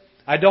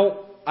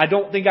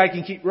don't think I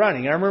can keep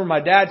running. And I remember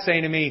my dad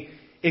saying to me,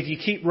 if you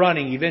keep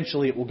running,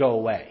 eventually it will go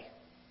away.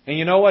 And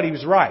you know what? He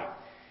was right.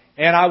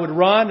 And I would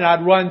run and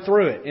I'd run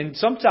through it. And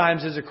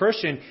sometimes as a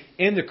Christian,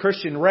 in the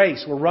Christian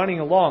race, we're running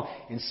along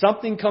and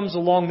something comes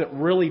along that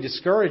really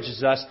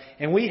discourages us.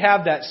 And we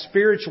have that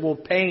spiritual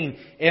pain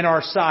in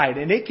our side.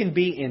 And it can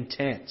be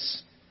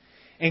intense.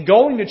 And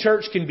going to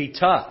church can be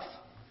tough.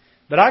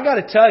 But I got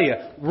to tell you,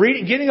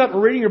 getting up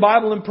and reading your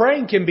Bible and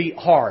praying can be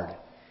hard.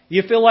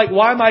 You feel like,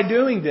 why am I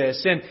doing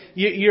this? And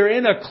you're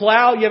in a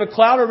cloud, you have a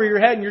cloud over your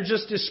head and you're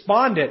just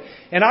despondent.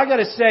 And I got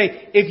to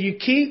say, if you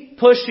keep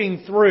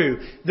pushing through,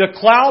 the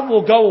cloud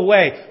will go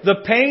away, the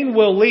pain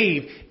will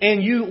leave,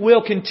 and you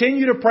will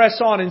continue to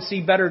press on and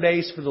see better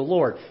days for the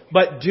Lord.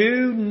 But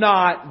do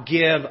not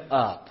give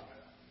up.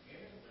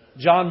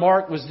 John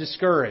Mark was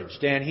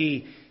discouraged and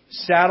he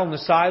sat on the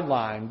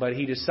sideline, but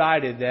he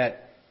decided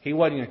that he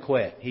wasn't going to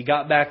quit. He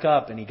got back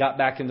up and he got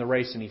back in the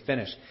race and he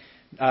finished.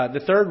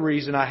 The third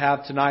reason I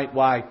have tonight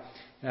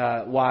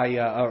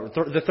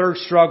the third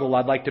struggle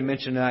I'd like to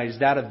mention tonight is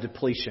that of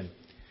depletion.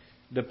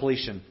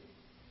 Depletion.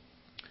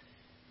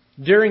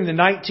 During the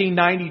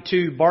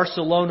 1992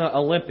 Barcelona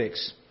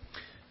Olympics,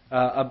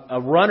 a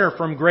runner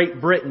from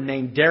Great Britain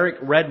named Derek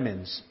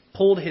Redmond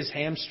pulled his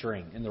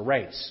hamstring in the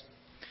race.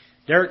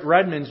 Derek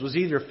Redmond was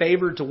either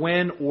favored to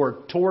win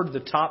or toward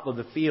the top of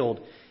the field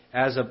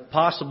as a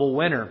possible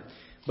winner.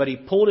 But he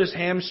pulled his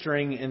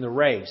hamstring in the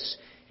race.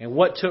 And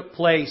what took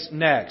place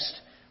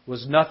next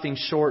was nothing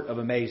short of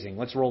amazing.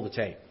 Let's roll the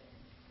tape.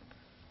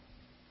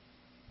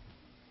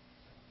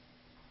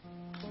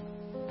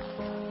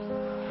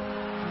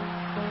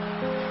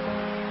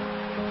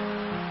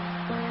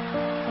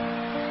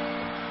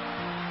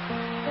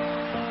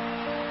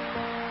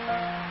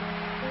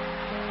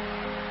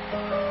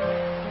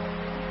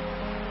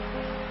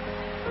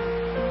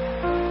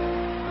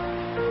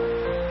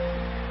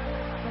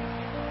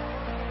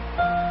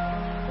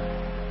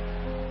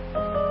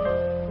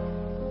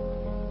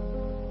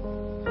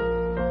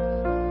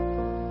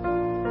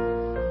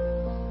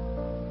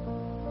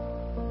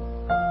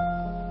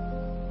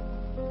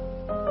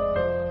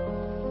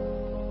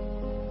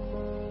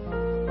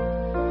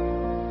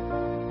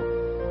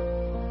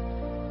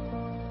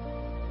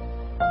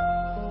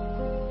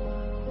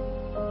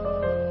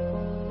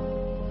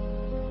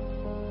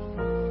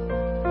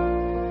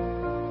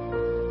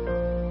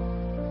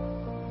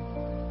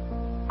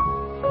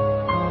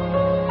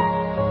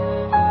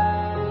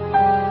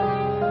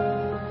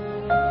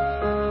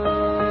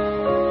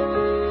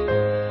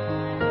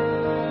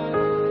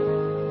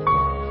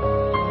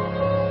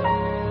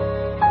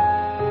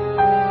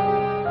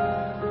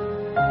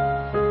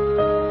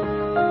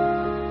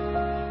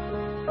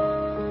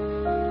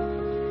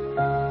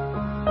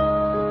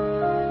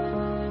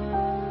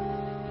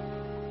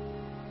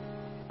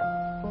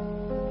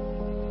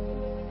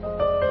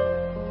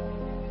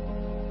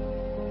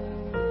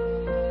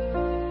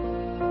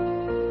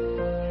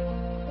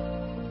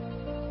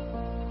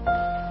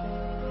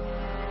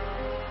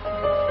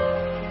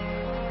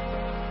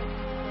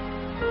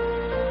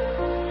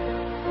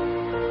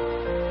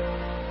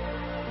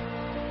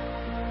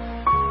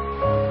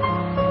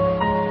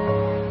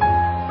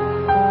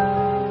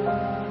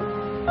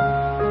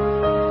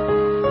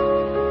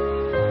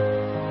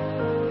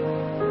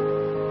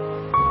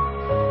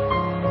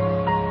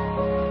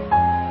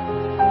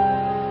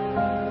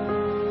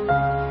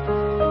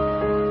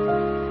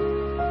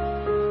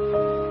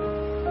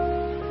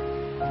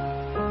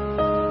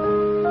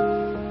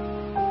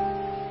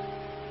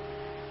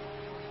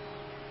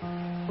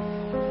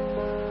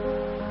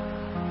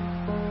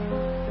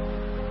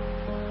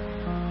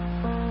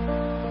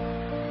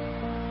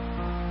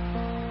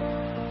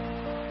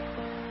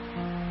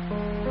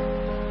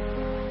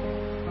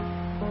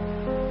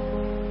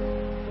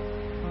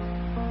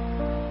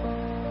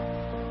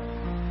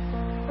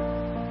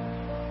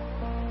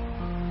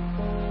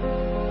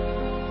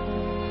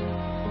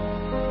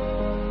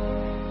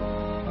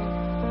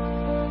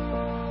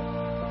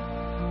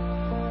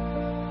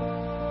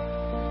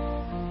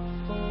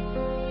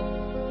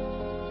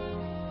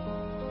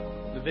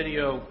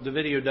 The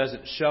video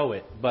doesn't show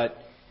it, but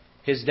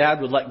his dad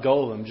would let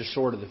go of him just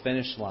short of the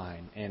finish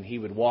line, and he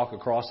would walk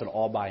across it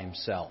all by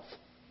himself,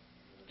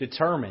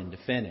 determined to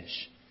finish.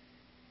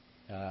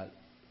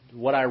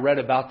 What I read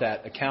about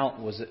that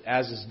account was that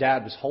as his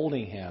dad was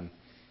holding him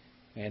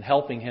and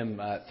helping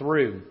him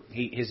through,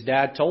 his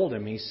dad told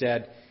him, he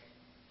said,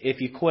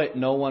 if you quit,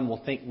 no one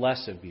will think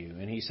less of you.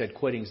 And he said,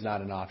 quitting's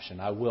not an option.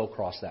 I will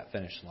cross that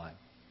finish line.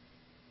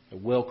 I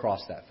will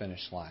cross that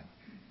finish line.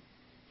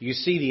 You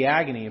see the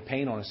agony and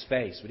pain on his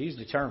face, but he's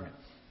determined.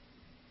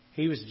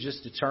 He was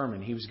just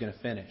determined he was going to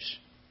finish.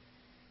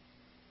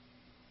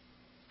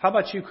 How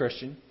about you,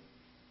 Christian?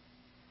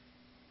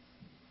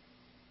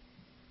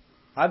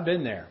 I've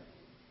been there,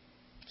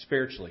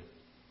 spiritually,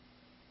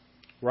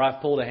 where I've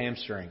pulled a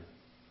hamstring,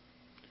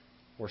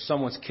 where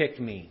someone's kicked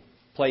me,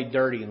 played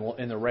dirty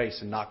in the race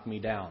and knocked me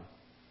down,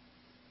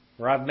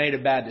 where I've made a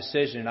bad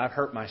decision and I've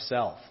hurt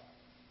myself.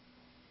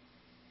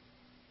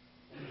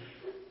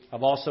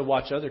 I've also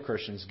watched other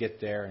Christians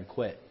get there and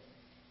quit.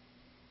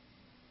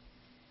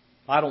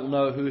 I don't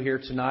know who here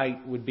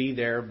tonight would be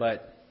there,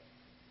 but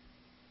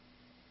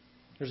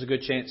there's a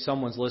good chance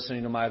someone's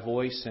listening to my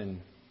voice and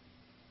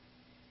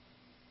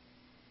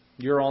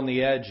you're on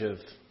the edge of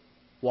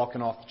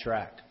walking off the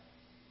track.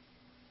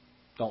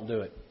 Don't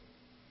do it.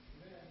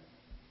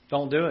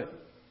 Don't do it.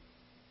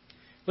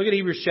 Look at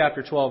Hebrews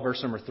chapter 12,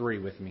 verse number 3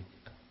 with me.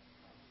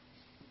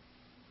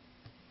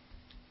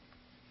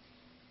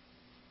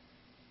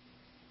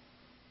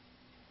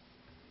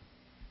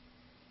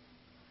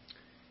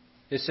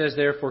 It says,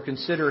 therefore,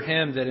 consider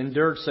him that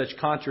endured such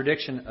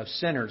contradiction of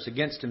sinners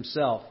against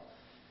himself,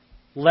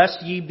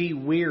 lest ye be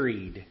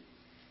wearied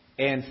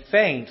and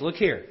faint. Look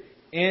here.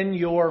 In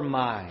your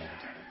mind.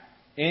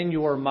 In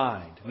your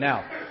mind.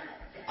 Now,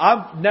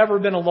 I've never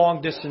been a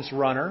long distance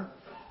runner,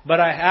 but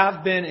I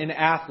have been an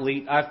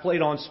athlete. I've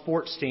played on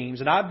sports teams,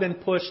 and I've been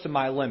pushed to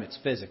my limits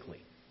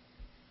physically.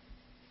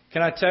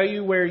 Can I tell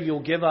you where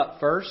you'll give up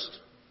first?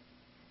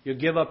 You'll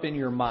give up in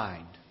your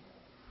mind.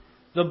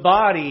 The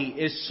body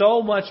is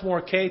so much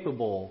more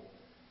capable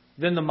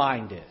than the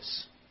mind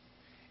is.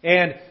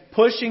 And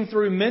pushing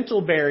through mental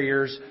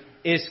barriers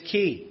is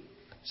key.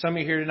 Some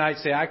of you here tonight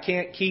say, I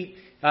can't keep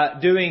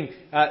doing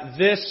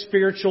this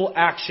spiritual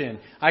action.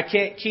 I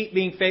can't keep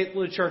being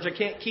faithful to church. I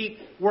can't keep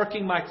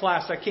working my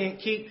class. I can't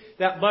keep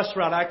that bus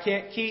route. I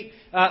can't keep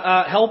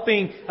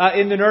helping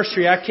in the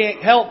nursery. I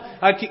can't help.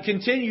 I can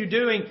continue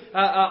doing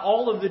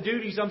all of the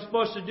duties I'm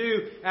supposed to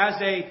do as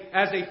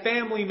a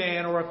family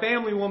man or a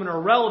family woman or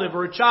a relative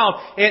or a child.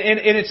 And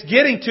it's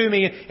getting to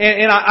me.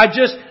 And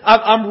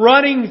I'm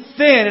running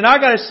thin. And I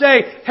got to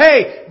say,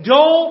 hey,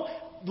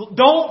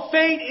 don't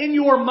faint in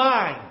your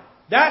mind.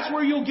 That's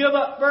where you'll give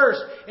up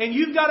first. And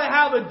you've got to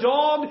have a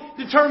dogged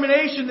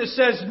determination that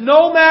says,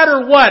 no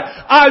matter what,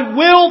 I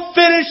will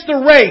finish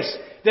the race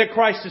that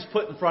Christ has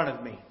put in front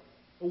of me.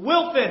 I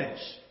will finish.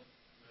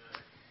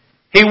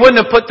 He wouldn't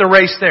have put the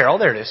race there. Oh,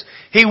 there it is.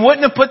 He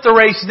wouldn't have put the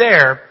race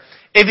there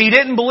if He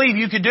didn't believe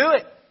you could do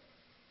it.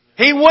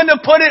 He wouldn't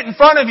have put it in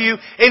front of you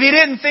if He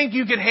didn't think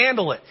you could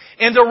handle it.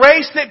 And the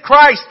race that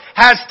Christ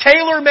has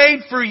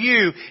tailor-made for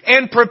you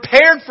and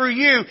prepared for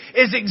you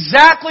is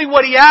exactly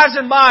what He has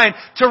in mind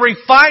to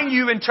refine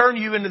you and turn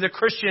you into the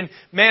Christian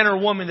man or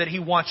woman that He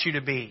wants you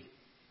to be.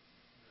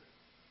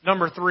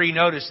 Number 3,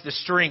 notice the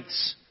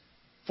strengths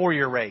for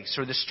your race,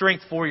 or the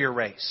strength for your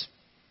race.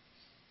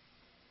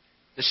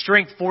 The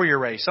strength for your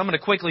race. I'm going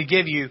to quickly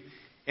give you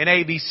an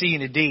A, B, C,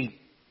 and a D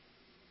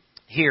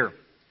here.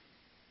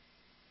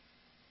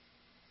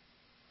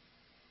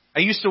 I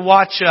used to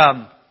watch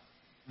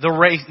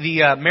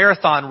the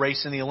marathon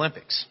race in the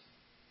Olympics.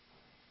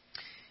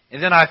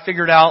 And then I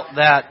figured out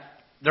that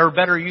there are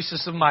better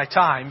uses of my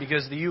time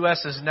because the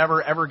U.S. is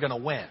never, ever going to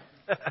win.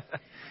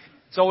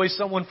 It's always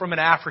someone from an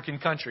African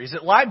country. Is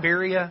it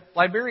Liberia?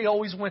 Liberia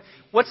always wins.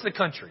 What's the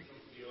country?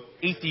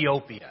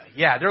 Ethiopia.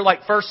 Yeah, they're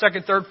like 1st,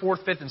 2nd, 3rd,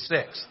 4th, 5th, and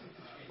 6th.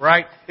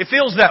 Right? It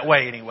feels that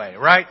way anyway,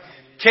 right?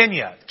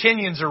 Kenya.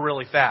 Kenyans are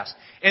really fast.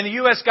 And the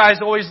U.S.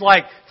 guy's always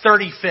like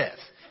 35th.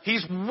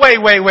 He's way,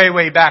 way, way,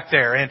 way back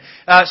there. And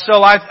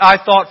so I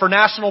thought, for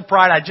national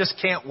pride, I just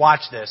can't watch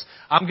this.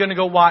 I'm going to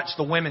go watch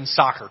the women's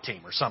soccer team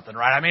or something,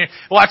 right? I mean,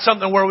 watch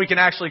something where we can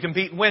actually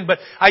compete and win. But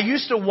I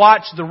used to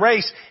watch the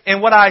race,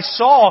 and what I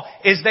saw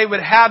is they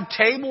would have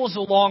tables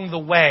along the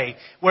way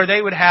where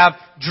they would have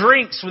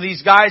drinks where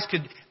these guys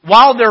could,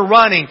 while they're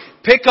running,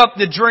 pick up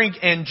the drink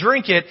and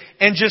drink it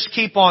and just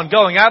keep on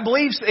going. I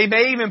believe they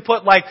may even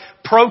put like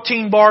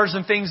protein bars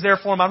and things there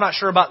for them. I'm not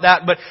sure about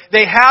that, but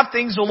they have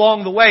things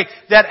along the way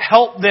that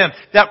help them,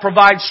 that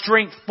provide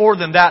strength for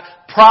them, that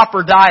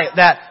proper diet,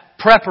 that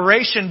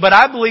preparation. But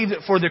I believe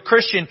that for the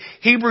Christian,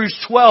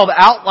 Hebrews 12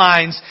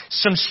 outlines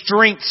some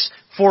strengths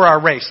for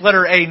our race.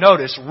 Letter A,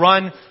 notice,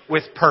 run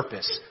with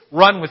purpose.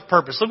 Run with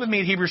purpose. Look with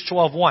me at Hebrews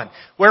 12:1.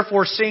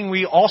 Wherefore, seeing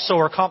we also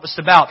are compassed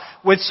about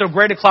with so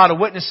great a cloud of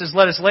witnesses,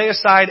 let us lay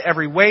aside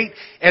every weight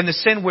and the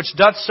sin which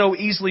doth so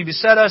easily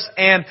beset us,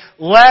 and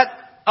let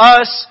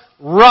us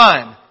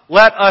run.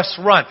 Let us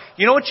run.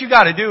 You know what you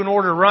got to do in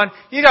order to run?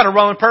 You got to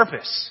run with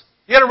purpose.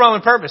 You got to run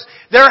with purpose.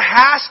 There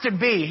has to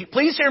be,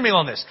 please hear me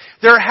on this,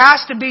 there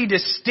has to be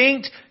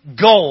distinct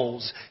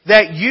goals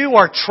that you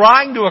are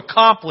trying to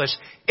accomplish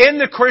in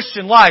the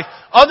Christian life.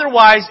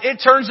 Otherwise, it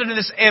turns into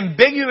this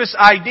ambiguous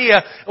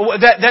idea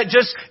that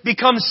just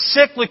becomes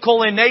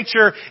cyclical in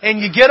nature, and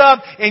you get up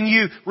and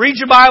you read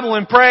your Bible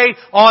and pray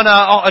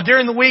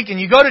during the week, and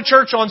you go to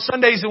church on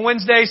Sundays and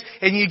Wednesdays,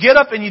 and you get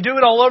up and you do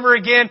it all over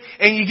again,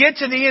 and you get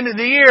to the end of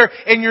the year,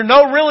 and you're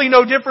really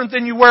no different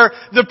than you were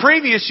the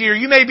previous year.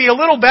 You may be a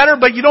little better,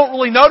 but you don't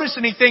really notice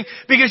anything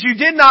because you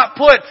did not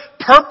put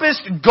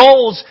purposed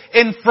goals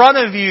in front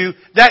of you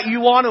that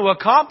you want to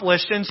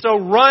accomplish, and so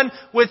run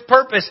with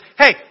purpose.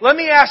 Hey, let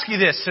me ask you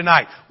this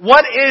tonight.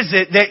 What is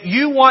it that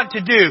you want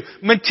to do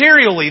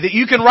materially that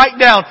you can write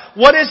down?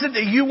 What is it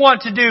that you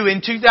want to do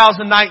in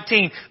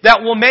 2019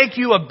 that will make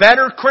you a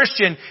better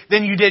Christian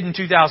than you did in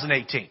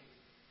 2018?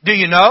 Do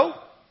you know?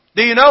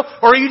 Do you know?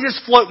 Or are you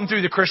just floating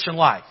through the Christian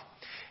life?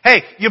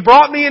 Hey, you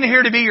brought me in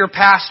here to be your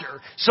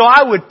pastor, so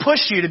I would push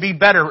you to be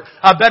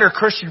a better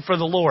Christian for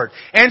the Lord.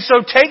 And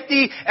so take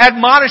the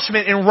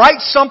admonishment and write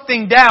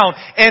something down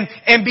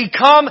and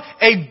become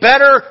a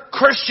better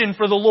Christian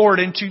for the Lord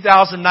in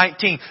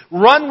 2019.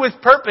 Run with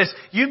purpose.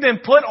 You've been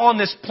put on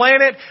this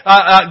planet.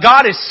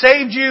 God has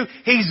saved you.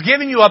 He's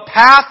given you a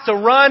path to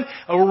run.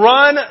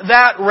 Run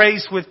that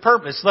race with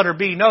purpose. Letter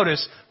B,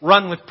 notice,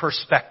 run with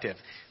perspective.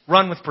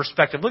 Run with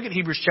perspective. Look at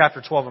Hebrews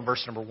chapter 12 and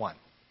verse number 1.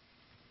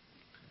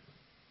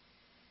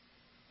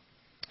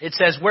 It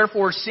says,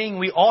 "Wherefore, seeing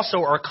we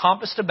also are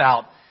compassed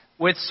about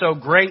with so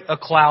great a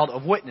cloud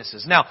of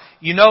witnesses." Now,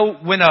 you know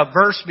when a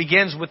verse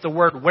begins with the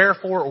word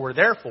wherefore or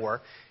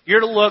therefore, you're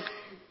to look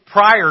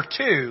prior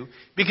to,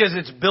 because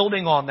it's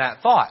building on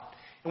that thought.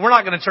 And we're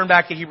not going to turn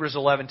back to Hebrews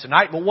 11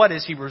 tonight, but what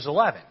is Hebrews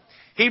 11?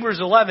 Hebrews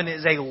 11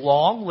 is a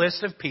long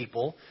list of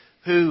people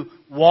who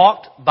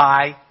walked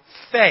by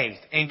faith.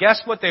 And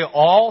guess what they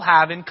all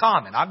have in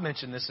common? I've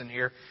mentioned this in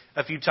here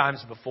a few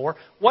times before.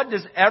 What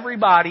does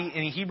everybody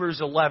in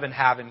Hebrews 11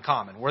 have in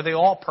common? Were they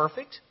all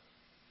perfect?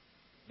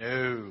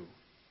 No.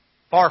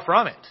 Far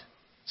from it.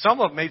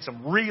 Some of them made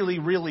some really,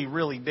 really,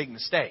 really big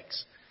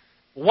mistakes.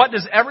 What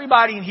does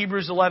everybody in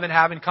Hebrews 11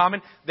 have in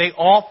common? They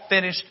all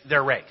finished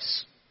their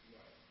race.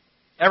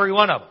 Every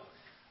one of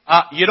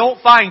them. You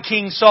don't find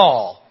King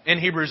Saul in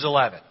Hebrews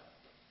 11.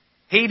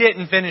 He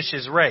didn't finish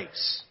his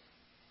race.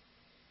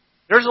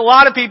 There's a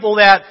lot of people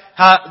that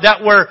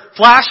were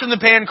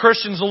flash-in-the-pan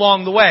Christians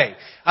along the way.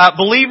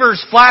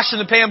 Believers,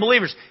 flash-in-the-pan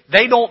believers.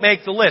 They don't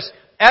make the list.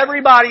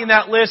 Everybody in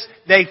that list,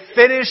 they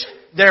finished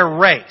their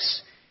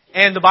race.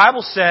 And the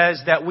Bible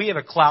says that we have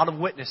a cloud of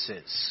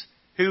witnesses.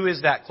 Who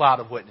is that cloud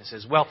of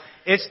witnesses? Well,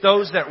 it's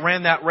those that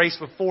ran that race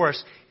before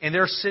us, and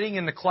they're sitting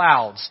in the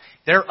clouds.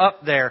 They're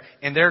up there,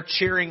 and they're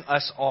cheering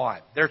us on.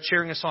 They're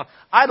cheering us on.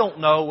 I don't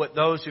know what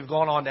those who've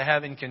gone on to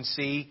heaven can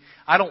see.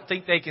 I don't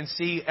think they can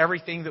see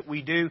everything that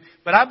we do,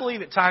 but I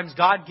believe at times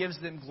God gives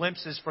them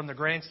glimpses from the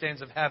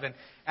grandstands of heaven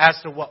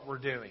as to what we're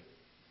doing.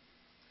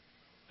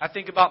 I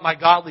think about my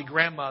godly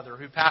grandmother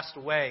who passed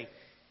away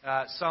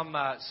some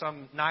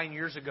 9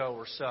 years ago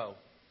or so.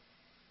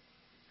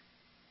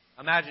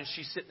 Imagine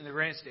she's sitting in the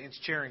grandstands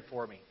cheering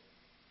for me,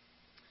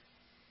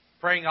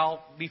 praying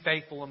I'll be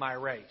faithful in my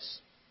race.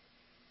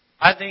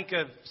 I think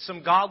of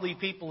some godly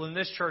people in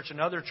this church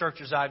and other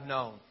churches I've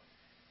known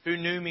who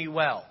knew me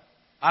well.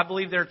 I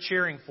believe they're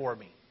cheering for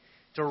me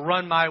to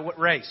run my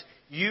race.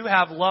 You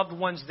have loved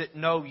ones that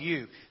know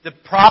you. The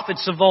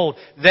prophets of old,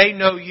 they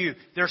know you.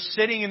 They're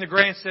sitting in the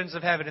grandstands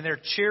of heaven and they're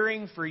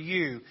cheering for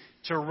you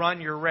to run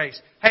your race.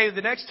 Hey,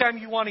 the next time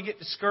you want to get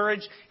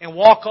discouraged and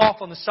walk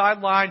off on the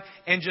sideline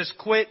and just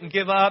quit and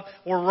give up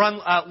or run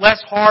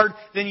less hard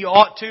than you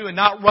ought to and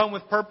not run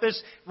with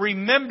purpose,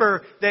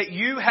 remember that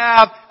you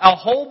have a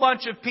whole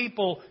bunch of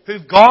people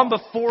who've gone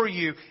before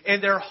you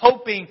and they're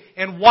hoping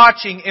and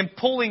watching and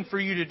pulling for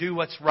you to do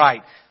what's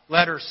right.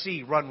 Letter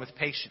C, run with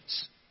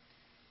patience.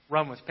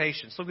 Run with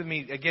patience. Look with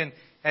me again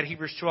at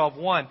Hebrews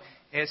 12:1.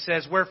 It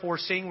says, "Wherefore,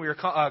 seeing we are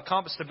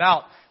compassed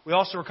about, we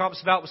also are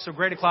compassed about with so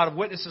great a cloud of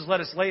witnesses, let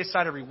us lay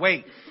aside every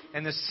weight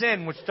and the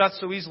sin which doth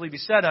so easily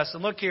beset us.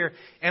 And look here,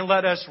 and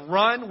let us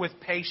run with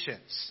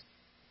patience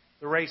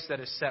the race that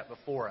is set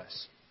before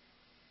us."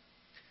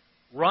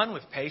 Run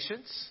with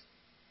patience?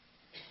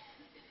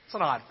 It's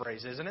an odd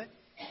phrase, isn't it?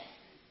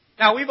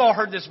 Now, we've all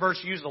heard this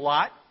verse used a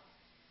lot,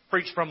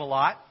 preached from a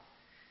lot.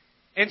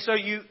 And so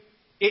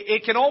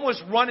it can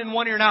almost run in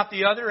one ear and out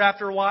the other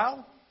after a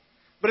while.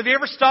 But have you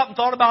ever stopped and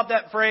thought about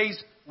that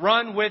phrase,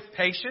 run with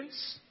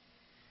patience?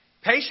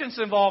 Patience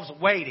involves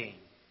waiting.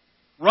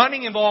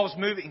 Running involves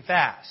moving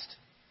fast.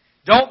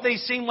 Don't they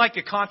seem like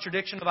a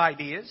contradiction of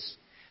ideas?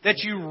 That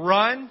you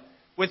run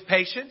with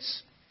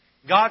patience?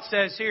 God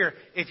says here,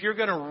 if you're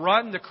going to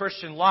run the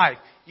Christian life,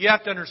 you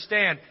have to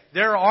understand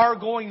there are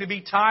going to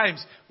be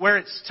times where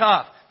it's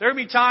tough. There will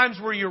be times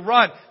where you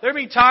run. There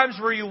will be times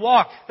where you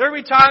walk. There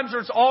will be times where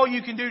it's all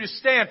you can do to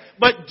stand.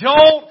 But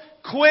don't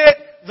quit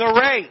the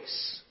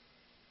race.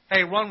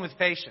 Hey, run with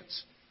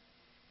patience.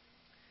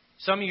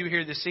 Some of you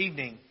here this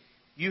evening,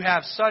 you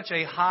have such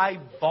a high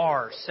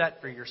bar set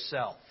for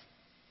yourself.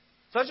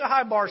 Such a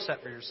high bar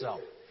set for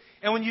yourself.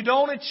 And when you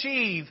don't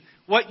achieve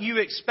what you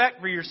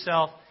expect for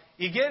yourself,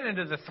 you get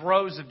into the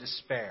throes of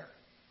despair.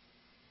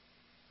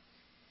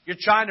 You're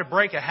trying to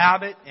break a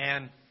habit,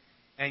 and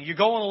you're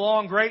going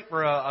along great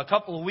for a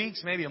couple of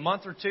weeks, maybe a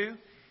month or two,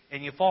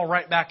 and you fall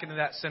right back into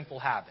that sinful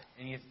habit.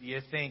 And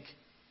you think,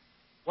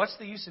 what's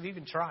the use of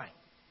even trying?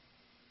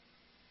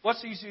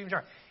 What's the use of even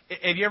trying?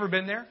 Have you ever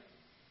been there?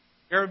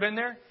 You ever been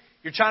there?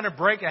 You're trying to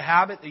break a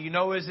habit that you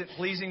know isn't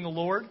pleasing the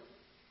Lord,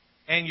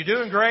 and you're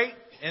doing great,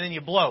 and then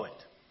you blow it.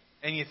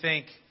 And you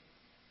think,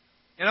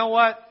 you know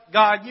what?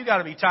 God, you got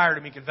to be tired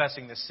of me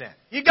confessing this sin.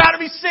 You got to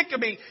be sick of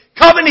me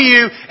coming to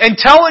you and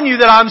telling you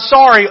that I'm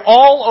sorry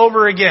all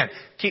over again.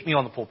 Keep me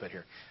on the pulpit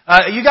here.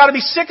 You got to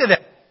be sick of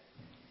that.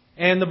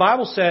 And the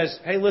Bible says,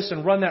 hey,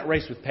 listen, run that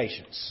race with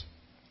patience.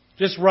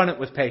 Just run it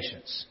with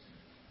patience.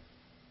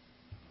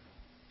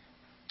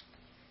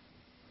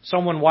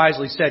 Someone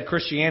wisely said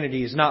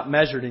Christianity is not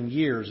measured in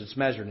years, it's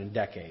measured in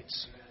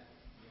decades.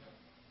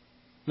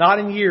 Not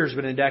in years,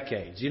 but in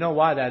decades. You know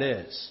why that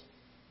is?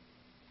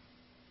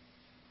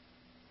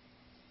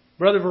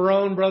 Brother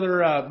Verone, Brother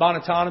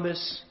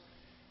Bonatonomous,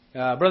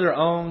 Brother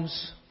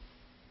Owens,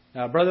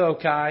 Brother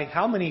Okai,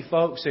 how many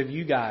folks have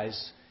you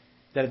guys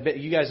have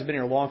been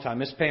here a long time?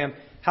 Miss Pam,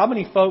 how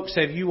many folks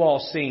have you all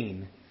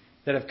seen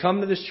that have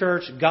come to this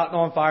church, gotten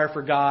on fire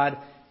for God,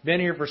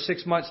 been here for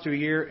 6 months to a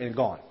year, and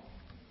gone?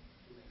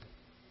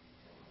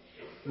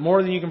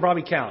 More than you can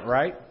probably count,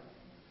 right?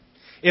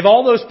 If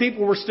all those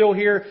people were still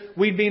here,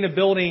 we'd be in a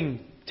building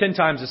 10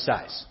 times the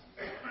size.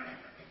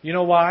 You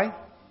know why?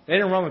 They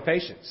didn't run with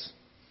patience.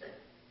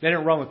 They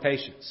didn't run with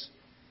patience.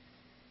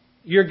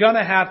 You're going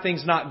to have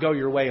things not go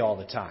your way all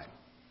the time.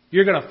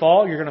 You're going to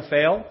fall. You're going to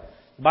fail.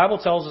 The Bible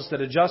tells us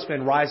that a just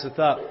man riseth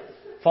up,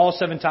 falls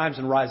 7 times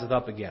and riseth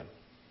up again.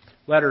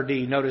 Letter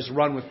D, notice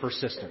run with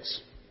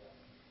persistence.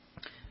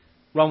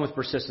 Run with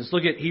persistence.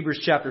 Look at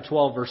Hebrews chapter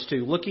 12, verse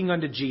 2. Looking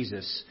unto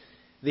Jesus,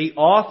 the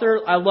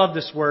author, I love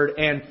this word,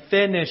 and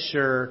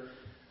finisher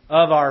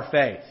of our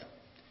faith.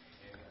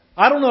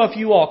 I don't know if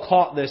you all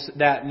caught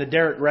that in the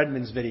Derek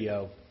Redmond's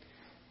video,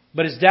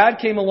 but his dad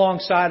came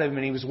alongside of him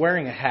and he was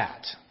wearing a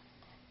hat.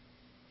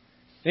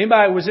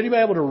 Was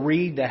anybody able to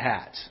read the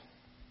hat?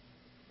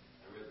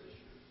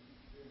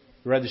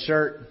 You read the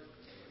shirt?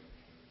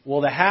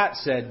 Well, the hat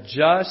said,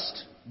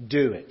 just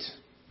do it.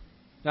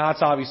 Now,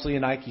 it's obviously a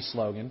Nike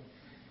slogan.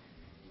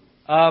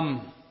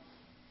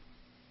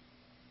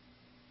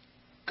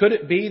 Could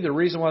it be the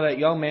reason why that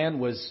young man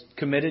was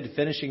committed to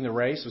finishing the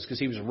race was because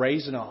he was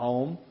raised in a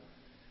home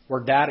where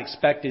dad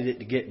expected it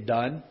to get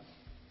done,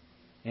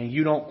 and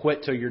you don't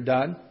quit till you're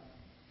done?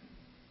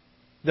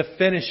 The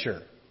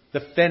finisher.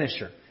 The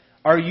finisher.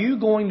 Are you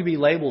going to be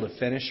labeled a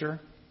finisher?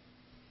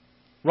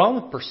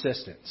 Run with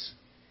persistence.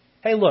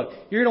 Hey, look,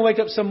 you're going to wake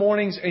up some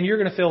mornings and you're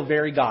going to feel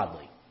very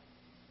godly.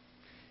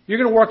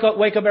 You're going to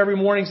wake up every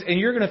morning and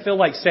you're going to feel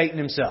like Satan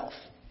himself.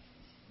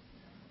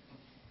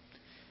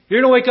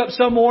 You're going to wake up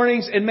some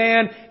mornings and,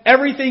 man,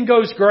 everything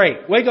goes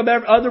great. Wake up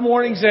other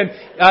mornings and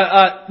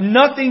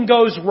nothing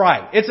goes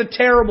right. It's a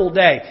terrible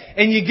day.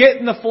 And you get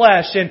in the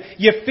flesh and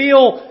you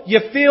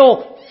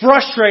feel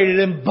frustrated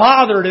and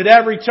bothered at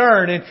every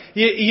turn. And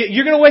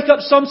you're going to wake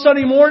up some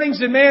Sunday mornings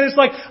and, man, it's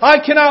like,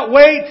 I cannot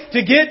wait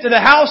to get to the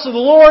house of the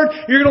Lord.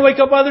 You're going to wake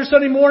up other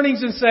Sunday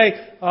mornings and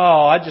say,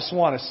 oh, I just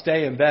want to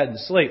stay in bed and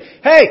sleep.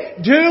 Hey,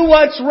 do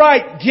what's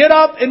right. Get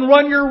up and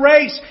run your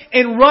race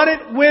and run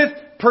it with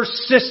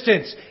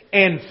persistence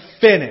and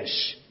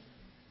finish.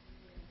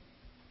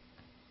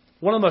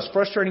 One of the most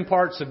frustrating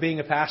parts of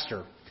being a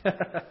pastor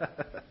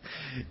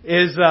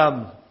is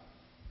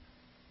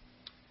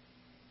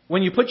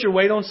when you put your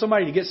weight on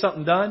somebody to get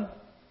something done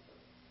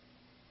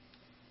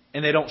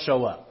and they don't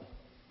show up.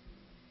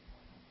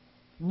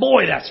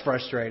 Boy, that's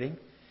frustrating.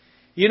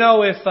 You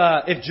know,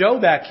 if Joe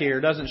back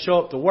here doesn't show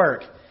up to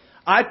work,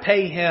 I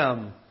pay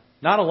him,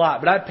 not a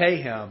lot, but I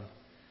pay him.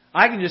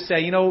 I can just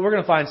say, you know, we're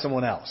going to find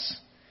someone else.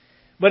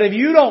 But if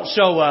you don't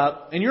show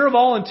up and you're a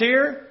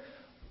volunteer,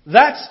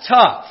 that's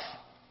tough,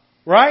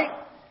 right?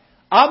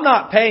 I'm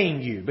not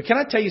paying you. But can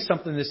I tell you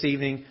something this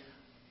evening?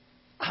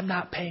 I'm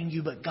not paying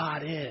you, but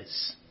God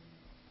is.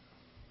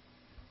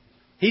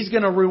 He's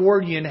going to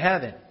reward you in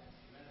heaven.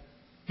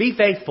 Be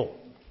faithful.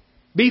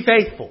 Be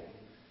faithful.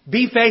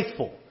 Be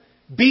faithful.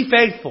 Be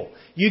faithful.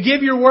 You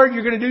give your word,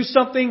 you're going to do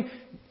something,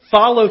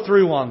 follow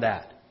through on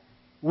that.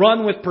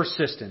 Run with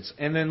persistence.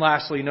 And then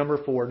lastly,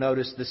 number 4,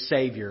 notice the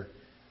Savior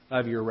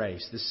of your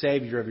race. The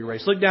Savior of your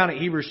race. Look down at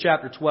Hebrews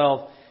chapter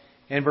 12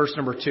 and verse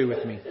number 2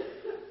 with me.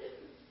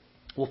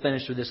 We'll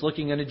finish with this.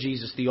 Looking unto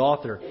Jesus, the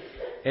author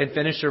and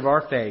finisher of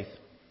our faith,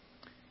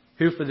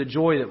 who for the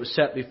joy that was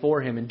set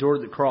before Him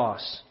endured the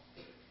cross,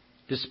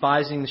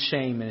 despising the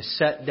shame, and is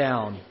set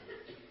down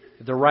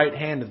at the right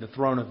hand of the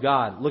throne of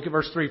God. Look at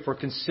verse 3. For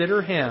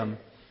consider Him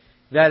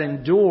that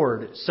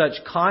endured such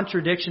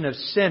contradiction of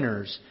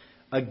sinners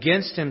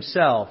against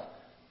Himself.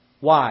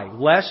 Why?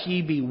 Lest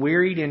ye be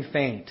wearied and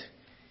faint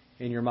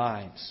in your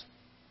minds.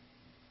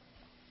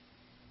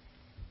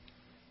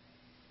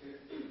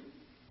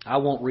 I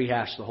won't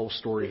rehash the whole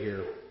story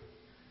here.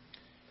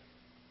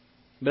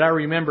 But I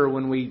remember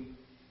when we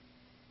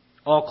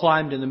all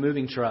climbed in the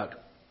moving truck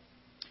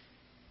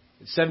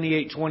at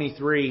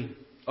 7823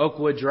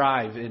 Oakwood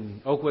Drive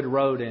in Oakwood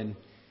Road in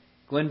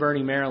Glen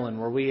Burnie, Maryland,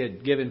 where we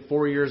had given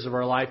 4 years of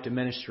our life to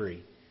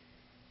ministry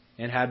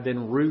and had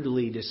been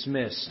rudely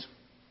dismissed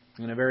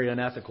in a very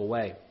unethical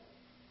way.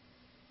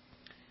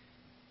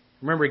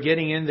 I remember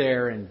getting in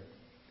there and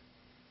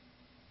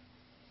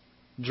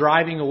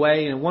driving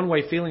away, and in one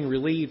way feeling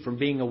relieved from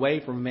being away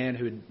from a man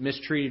who had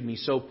mistreated me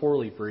so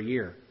poorly for a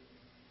year,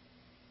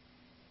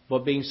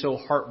 but being so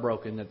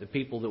heartbroken that the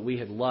people that we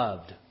had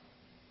loved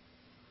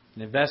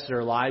and invested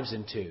our lives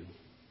into,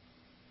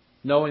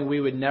 knowing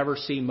we would never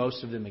see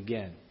most of them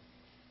again.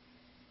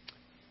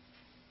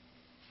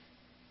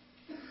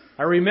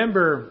 I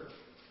remember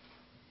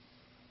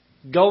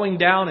going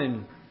down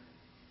and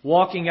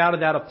walking out of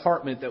that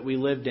apartment that we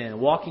lived in,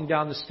 walking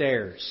down the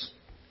stairs,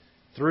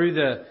 through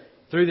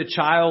the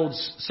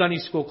child's Sunday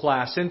school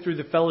class, in through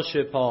the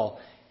fellowship hall,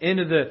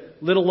 into the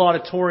little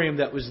auditorium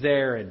that was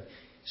there, and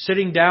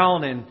sitting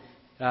down and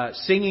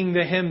singing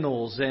the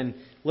hymnals and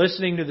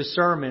listening to the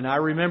sermon. I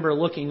remember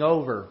looking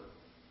over,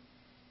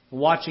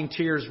 watching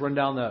tears run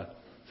down the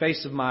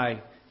face of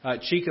my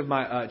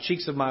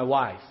cheeks of my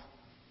wife.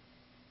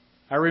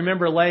 I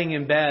remember laying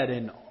in bed,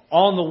 and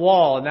on the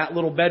wall in that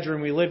little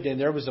bedroom we lived in,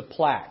 there was a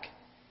plaque.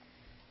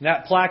 And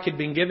that plaque had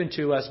been given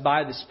to us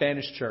by the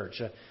Spanish church.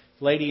 A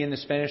lady in the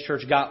Spanish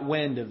church got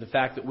wind of the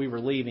fact that we were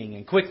leaving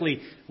and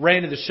quickly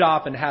ran to the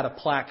shop and had a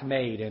plaque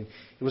made. And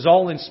it was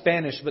all in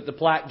Spanish, but the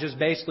plaque just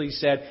basically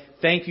said,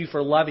 "Thank you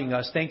for loving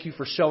us. Thank you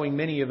for showing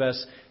many of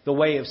us the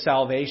way of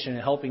salvation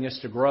and helping us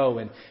to grow.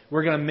 And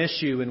we're going to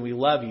miss you and we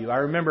love you." I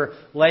remember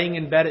laying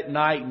in bed at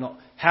night and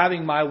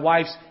having my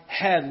wife's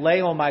head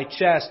lay on my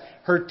chest,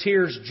 her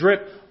tears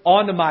drip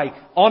onto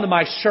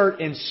my shirt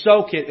and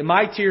soak it, and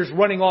my tears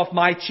running off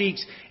my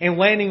cheeks and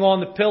landing on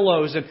the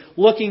pillows, and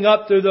looking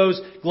up through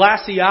those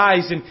glassy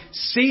eyes and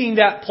seeing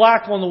that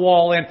plaque on the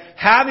wall and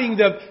having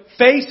the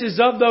faces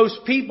of those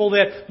people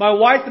that my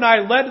wife and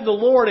I led to the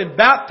Lord and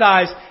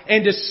baptized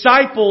and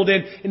discipled,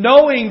 and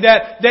knowing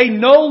that they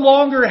no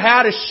longer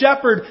had a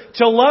shepherd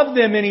to love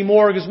them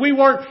anymore because we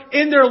weren't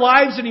in their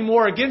lives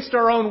anymore against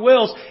our own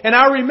wills. And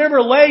I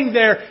remember laying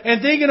there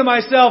and thinking to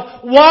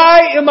myself,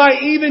 why am I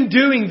even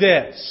doing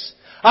this?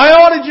 I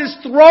ought to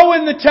just throw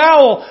in the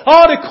towel.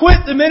 I ought to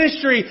quit the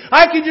ministry.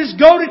 I could just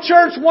go to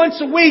church once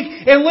a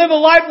week and live a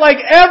life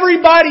like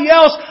everybody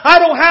else. I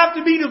don't have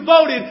to be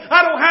devoted.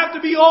 I don't have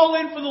to be all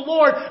in for the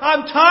Lord.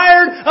 I'm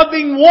tired of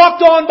being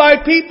walked on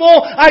by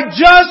people. I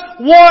just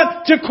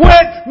want to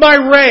quit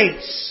my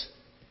race.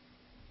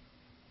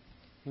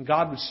 And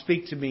God would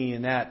speak to me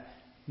in that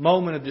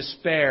moment of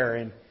despair,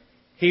 and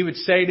He would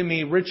say to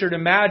me, "Richard,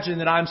 imagine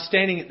that I'm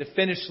standing at the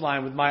finish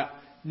line with my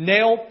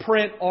nail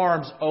print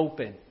arms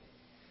open.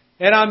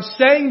 And I'm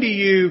saying to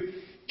you,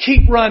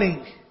 keep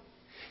running.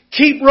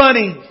 Keep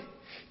running.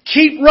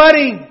 Keep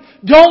running.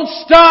 Don't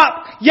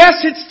stop.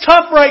 Yes, it's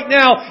tough right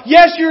now.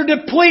 Yes, you're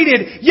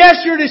depleted.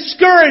 Yes, you're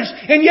discouraged.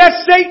 And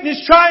yes, Satan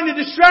is trying to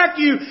distract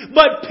you.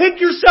 But pick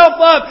yourself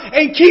up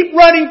and keep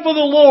running for the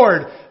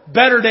Lord.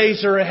 Better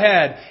days are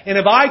ahead. And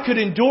if I could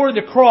endure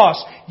the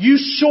cross, you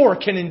sure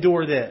can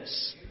endure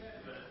this."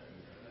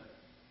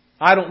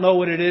 I don't know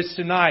what it is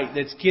tonight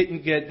that's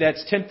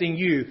tempting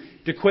you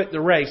to quit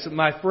the race. But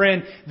my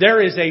friend,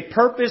 there is a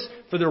purpose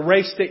for the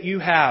race that you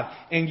have.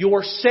 And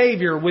your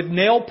Savior with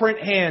nail print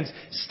hands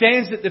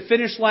stands at the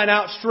finish line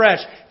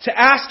outstretched to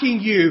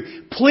asking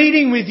you,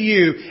 pleading with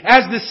you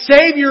as the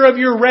Savior of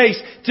your race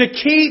to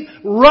keep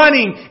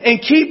running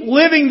and keep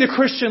living the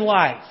Christian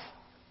life.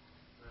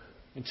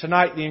 And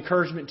tonight the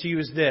encouragement to you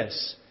is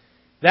this: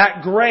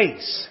 that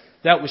grace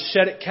that was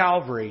shed at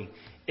Calvary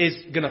is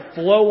going to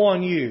flow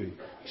on you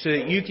so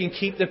that you can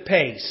keep the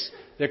pace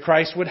that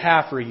Christ would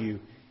have for you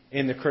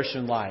in the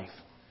Christian life.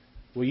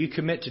 Will you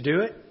commit to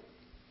do it?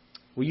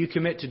 Will you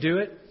commit to do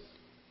it?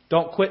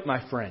 Don't quit, my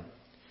friend.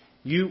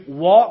 You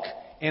walk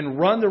and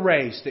run the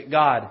race that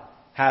God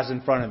has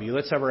in front of you.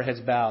 Let's have our heads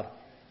bowed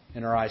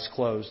and our eyes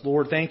closed.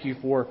 Lord, thank you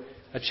for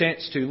a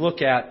chance to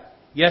look at,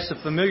 yes, a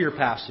familiar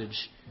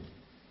passage,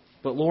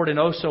 but Lord, an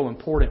oh so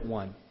important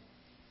one.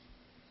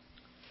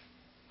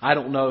 I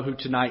don't know who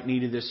tonight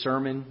needed this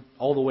sermon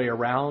all the way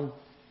around.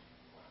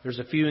 There's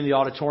a few in the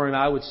auditorium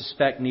I would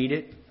suspect need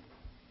it.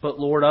 But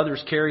Lord,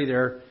 others carry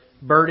their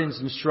burdens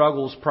and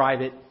struggles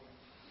private.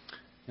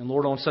 And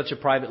Lord, on such a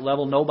private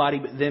level, nobody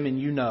but them and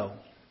you know.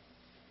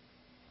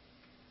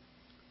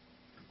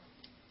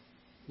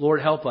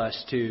 Lord, help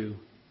us to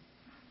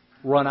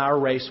run our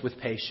race with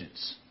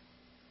patience.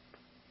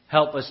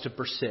 Help us to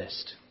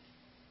persist.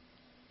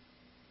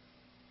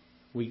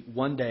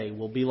 One day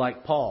will be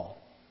like Paul,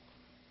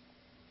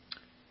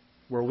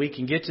 where we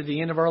can get to the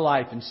end of our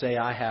life and say,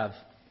 I have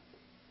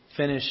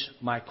finished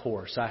my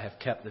course. I have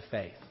kept the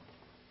faith.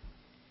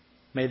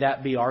 May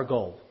that be our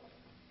goal.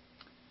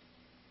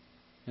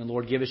 And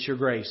Lord, give us your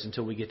grace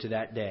until we get to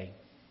that day.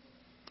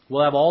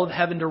 We'll have all of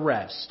heaven to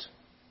rest.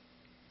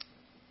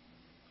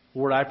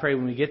 Lord, I pray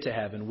when we get to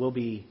heaven, we'll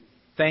be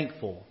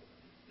thankful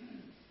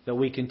that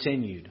we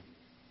continued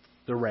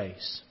the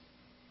race.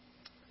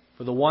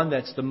 For the one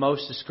that's the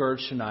most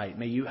discouraged tonight,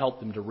 may you help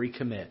them to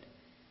recommit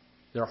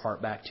their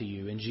heart back to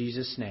you. In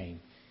Jesus' name,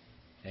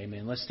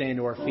 amen. Let's stand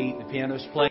to our feet. The piano's playing.